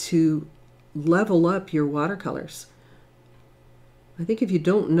to level up your watercolors. I think if you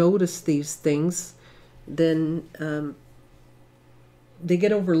don't notice these things, then they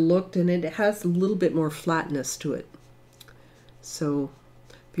get overlooked and it has a little bit more flatness to it. So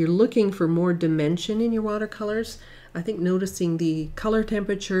if you're looking for more dimension in your watercolors, I think noticing the color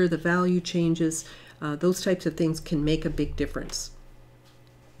temperature, the value changes, those types of things can make a big difference.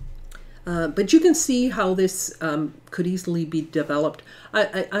 But you can see how this could easily be developed.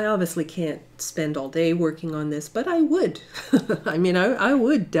 I obviously can't spend all day working on this, but I would. I mean, I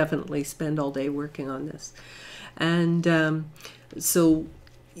would definitely spend all day working on this. And so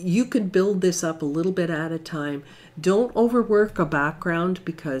you could build this up a little bit at a time. Don't overwork a background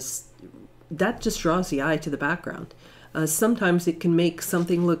because that just draws the eye to the background. Sometimes it can make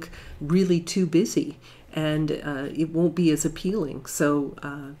something look really too busy and it won't be as appealing. So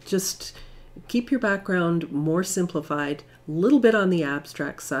just keep your background more simplified, a little bit on the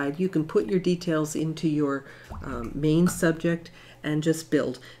abstract side. You can put your details into your main subject and just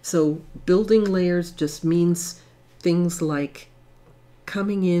build. So building layers just means things like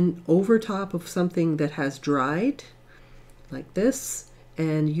coming in over top of something that has dried, like this,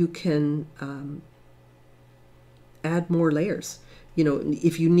 and you can add more layers. You know,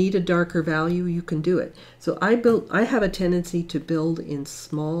 if you need a darker value, you can do it. So I have a tendency to build in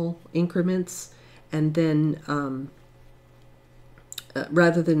small increments, and then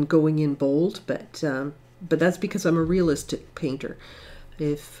rather than going in bold, but that's because I'm a realistic painter.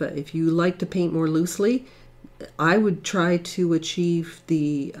 If you like to paint more loosely, I would try to achieve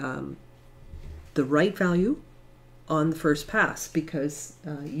the right value on the first pass, because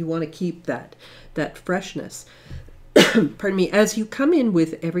you want to keep that freshness. Pardon me. As you come in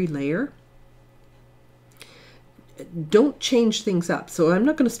with every layer, don't change things up. So I'm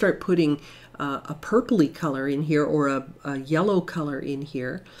not going to start putting a purpley color in here or a yellow color in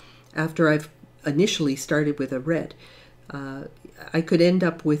here. after I've initially started with a red. I could end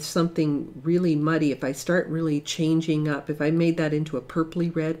up with something really muddy if I start really changing up. If I made that into a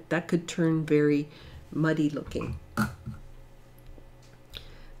purpley red, that could turn very muddy looking.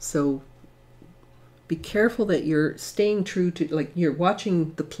 So be careful that you're staying true to, like, you're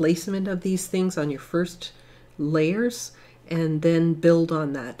watching the placement of these things on your first layers and then build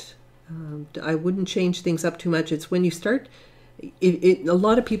on that. I wouldn't change things up too much. It's when you start, a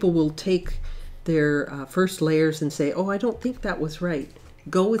lot of people will take their first layers and say, oh, I don't think that was right.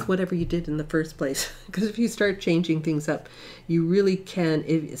 Go with whatever you did in the first place. Because if you start changing things up, you really can,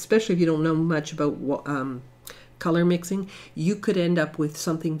 especially if you don't know much about color mixing, you could end up with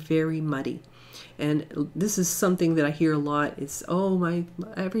something very muddy. And this is something that I hear a lot is, oh,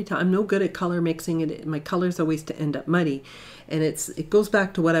 every time I'm no good at color mixing and my colors always to end up muddy. And it goes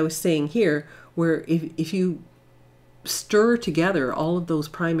back to what I was saying here, where if you stir together all of those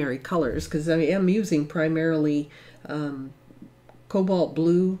primary colors, because I am using primarily cobalt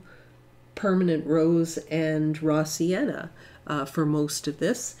blue, permanent rose, and raw sienna for most of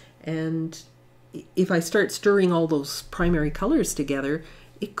this. And if I start stirring all those primary colors together,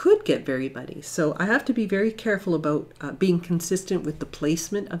 it could get very muddy. So I have to be very careful about being consistent with the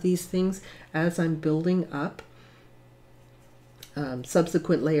placement of these things as I'm building up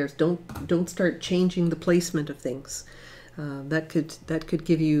subsequent layers. Don't start changing the placement of things. That could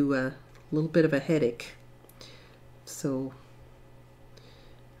give you a little bit of a headache. So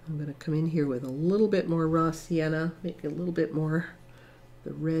I'm going to come in here with a little bit more raw sienna, maybe a little bit more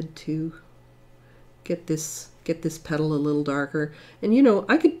the red to get this petal a little darker. And you know,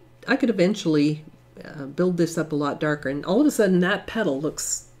 I could eventually build this up a lot darker, and all of a sudden that petal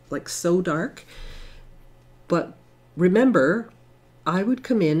looks like so dark. But remember, I would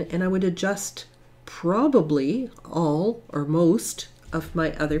come in and I would adjust probably all or most of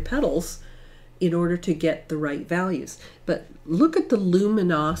my other petals in order to get the right values. But look at the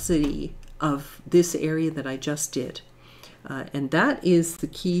luminosity of this area that I just did. And that is the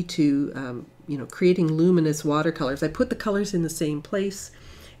key to you know, creating luminous watercolors. I put the colors in the same place.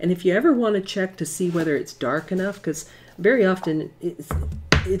 And if you ever want to check to see whether it's dark enough, because very often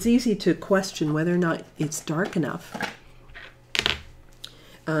it's easy to question whether or not it's dark enough.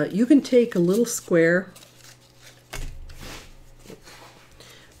 You can take a little square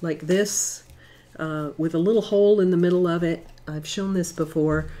like this with a little hole in the middle of it. I've shown this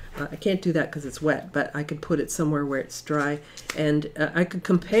before. I can't do that because it's wet, but I could put it somewhere where it's dry, and I could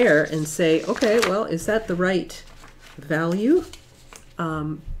compare and say, okay, well, is that the right value?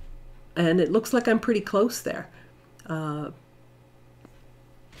 And it looks like I'm pretty close there. But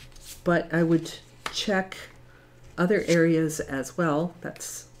I would check other areas as well.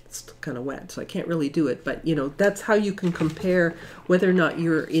 It's kind of wet, so I can't really do it, but you know, that's how you can compare whether or not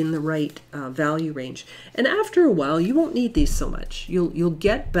you're in the right value range. And after a while, you won't need these so much. You'll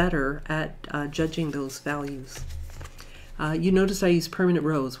get better at judging those values. You notice I use permanent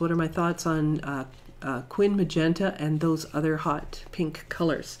rose. What are my thoughts on Quin magenta and those other hot pink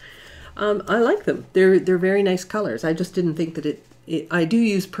colors? I like them. They're very nice colors. I just didn't think that I do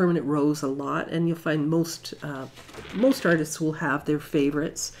use permanent rose a lot, and you'll find most artists will have their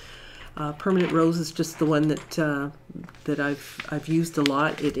favorites. Permanent rose is just the one that I've used a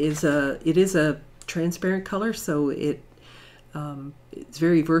lot. It is a transparent color, so it's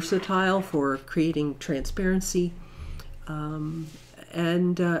very versatile for creating transparency, and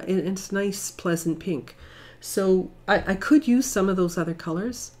it's nice, pleasant pink. So I could use some of those other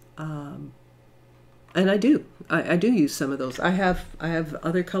colors. And I do use some of those. I have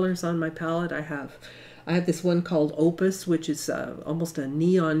other colors on my palette. I have this one called Opus, which is almost a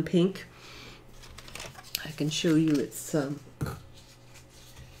neon pink. I can show you. It's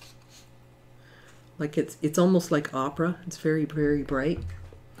like it's almost like opera. It's very, very bright.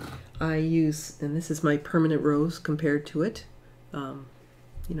 I use, and this is my permanent rose compared to it. You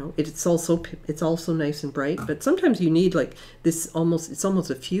know, it's also nice and bright. But sometimes you need like this it's almost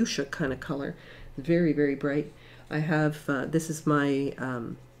a fuchsia kind of color. Very, very bright. I have, this is my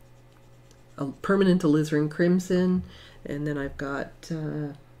a permanent alizarin crimson, and then I've got,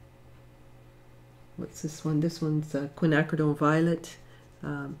 what's this one? This one's quinacridone violet,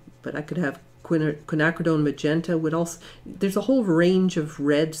 but I could have quinacridone magenta. There's a whole range of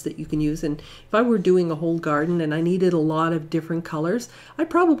reds that you can use, and if I were doing a whole garden and I needed a lot of different colors, I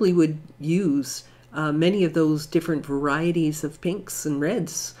probably would use many of those different varieties of pinks and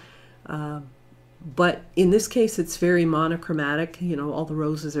reds. But in this case, it's very monochromatic. You know, all the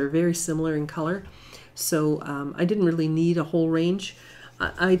roses are very similar in color. So I didn't really need a whole range.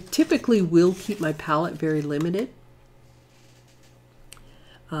 I typically will keep my palette very limited.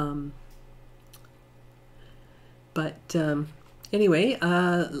 But anyway,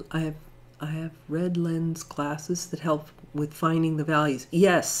 I have red lens glasses that help with finding the values.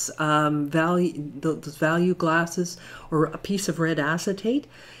 Yes, those value glasses or a piece of red acetate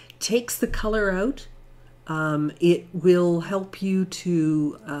takes the color out. It will help you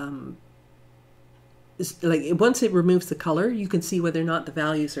to, like once it removes the color, you can see whether or not the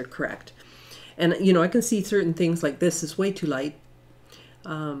values are correct. And you know, I can see certain things like this is way too light,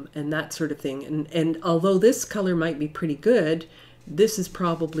 and that sort of thing. And although this color might be pretty good, this is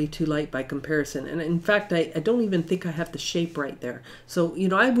probably too light by comparison. And in fact, I don't even think I have the shape right there. So, you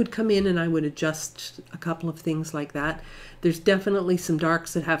know, I would come in and I would adjust a couple of things like that. There's definitely some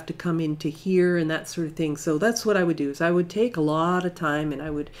darks that have to come into here and that sort of thing. So that's what I would do, is I would take a lot of time and I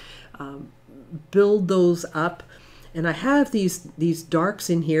would build those up. And I have these darks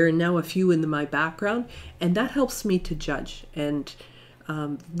in here and now a few in my background, and that helps me to judge. And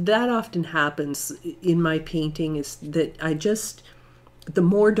that often happens in my painting, is that the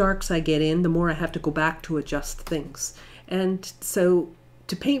more darks I get in, the more I have to go back to adjust things. And so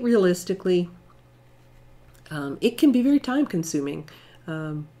to paint realistically, it can be very time consuming.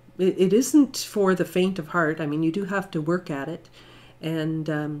 It isn't for the faint of heart. I mean, you do have to work at it,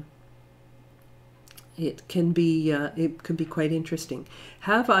 and it can be quite interesting.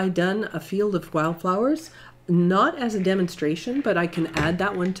 Have I done a field of wildflowers? Not as a demonstration, but I can add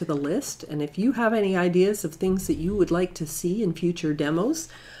that one to the list. And if you have any ideas of things that you would like to see in future demos,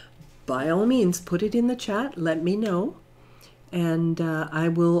 by all means, put it in the chat. Let me know, and I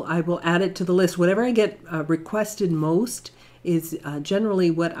will add it to the list. Whatever I get requested most is generally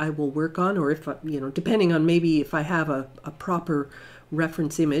what I will work on, or if you know, depending on maybe if I have a proper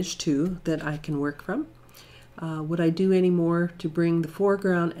reference image too that I can work from. Would I do any more to bring the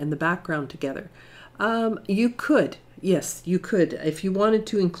foreground and the background together? You could, yes, you could. If you wanted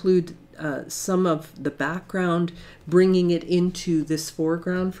to include some of the background, bringing it into this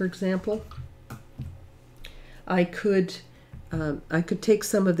foreground, for example, I could take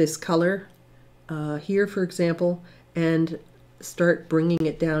some of this color here, for example, and start bringing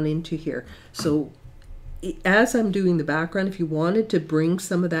it down into here. So as I'm doing the background, if you wanted to bring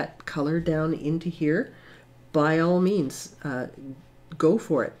some of that color down into here, by all means, go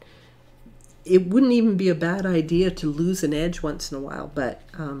for it. It wouldn't even be a bad idea to lose an edge once in a while, but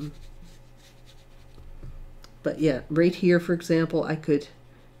yeah, right here, for example, I could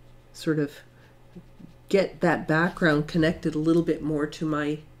sort of get that background connected a little bit more to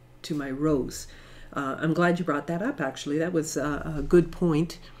my rose. I'm glad you brought that up, actually. That was a good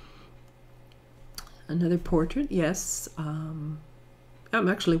point. Another portrait, yes. I'm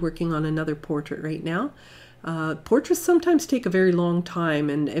actually working on another portrait right now. Portraits sometimes take a very long time,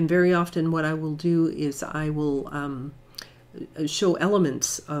 and very often what I will do is I will show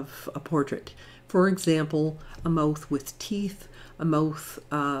elements of a portrait. For example, a mouth with teeth, a mouth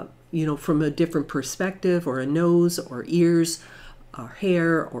you know, from a different perspective, or a nose or ears or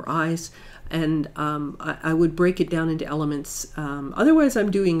hair or eyes, and I would break it down into elements. Otherwise,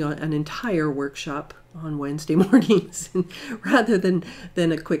 I'm doing an entire workshop on Wednesday mornings rather than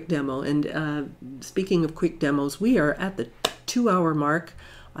a quick demo. And speaking of quick demos, we are at the 2-hour mark.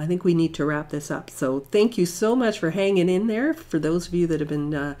 I think we need to wrap this up. So thank you so much for hanging in there. For those of you that have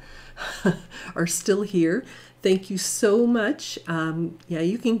been are still here, thank you so much. Yeah,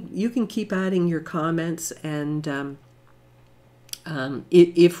 you can keep adding your comments, and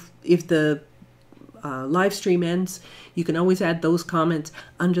if the live stream ends, you can always add those comments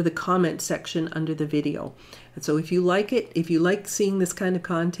under the comment section under the video. And so if you like it, if you like seeing this kind of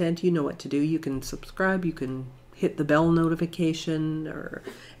content, you know what to do. You can subscribe, you can hit the bell notification or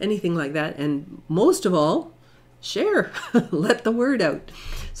anything like that. And most of all, share, let the word out.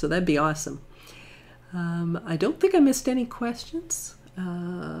 So that'd be awesome. I don't think I missed any questions.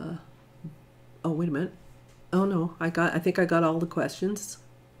 Oh, wait a minute. Oh no, I think I got all the questions.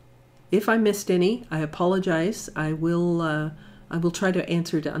 If I missed any, I apologize. I will try to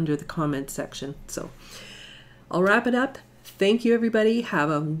answer it under the comment section. So I'll wrap it up. Thank you, everybody. Have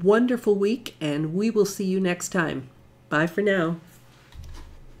a wonderful week, and we will see you next time. Bye for now.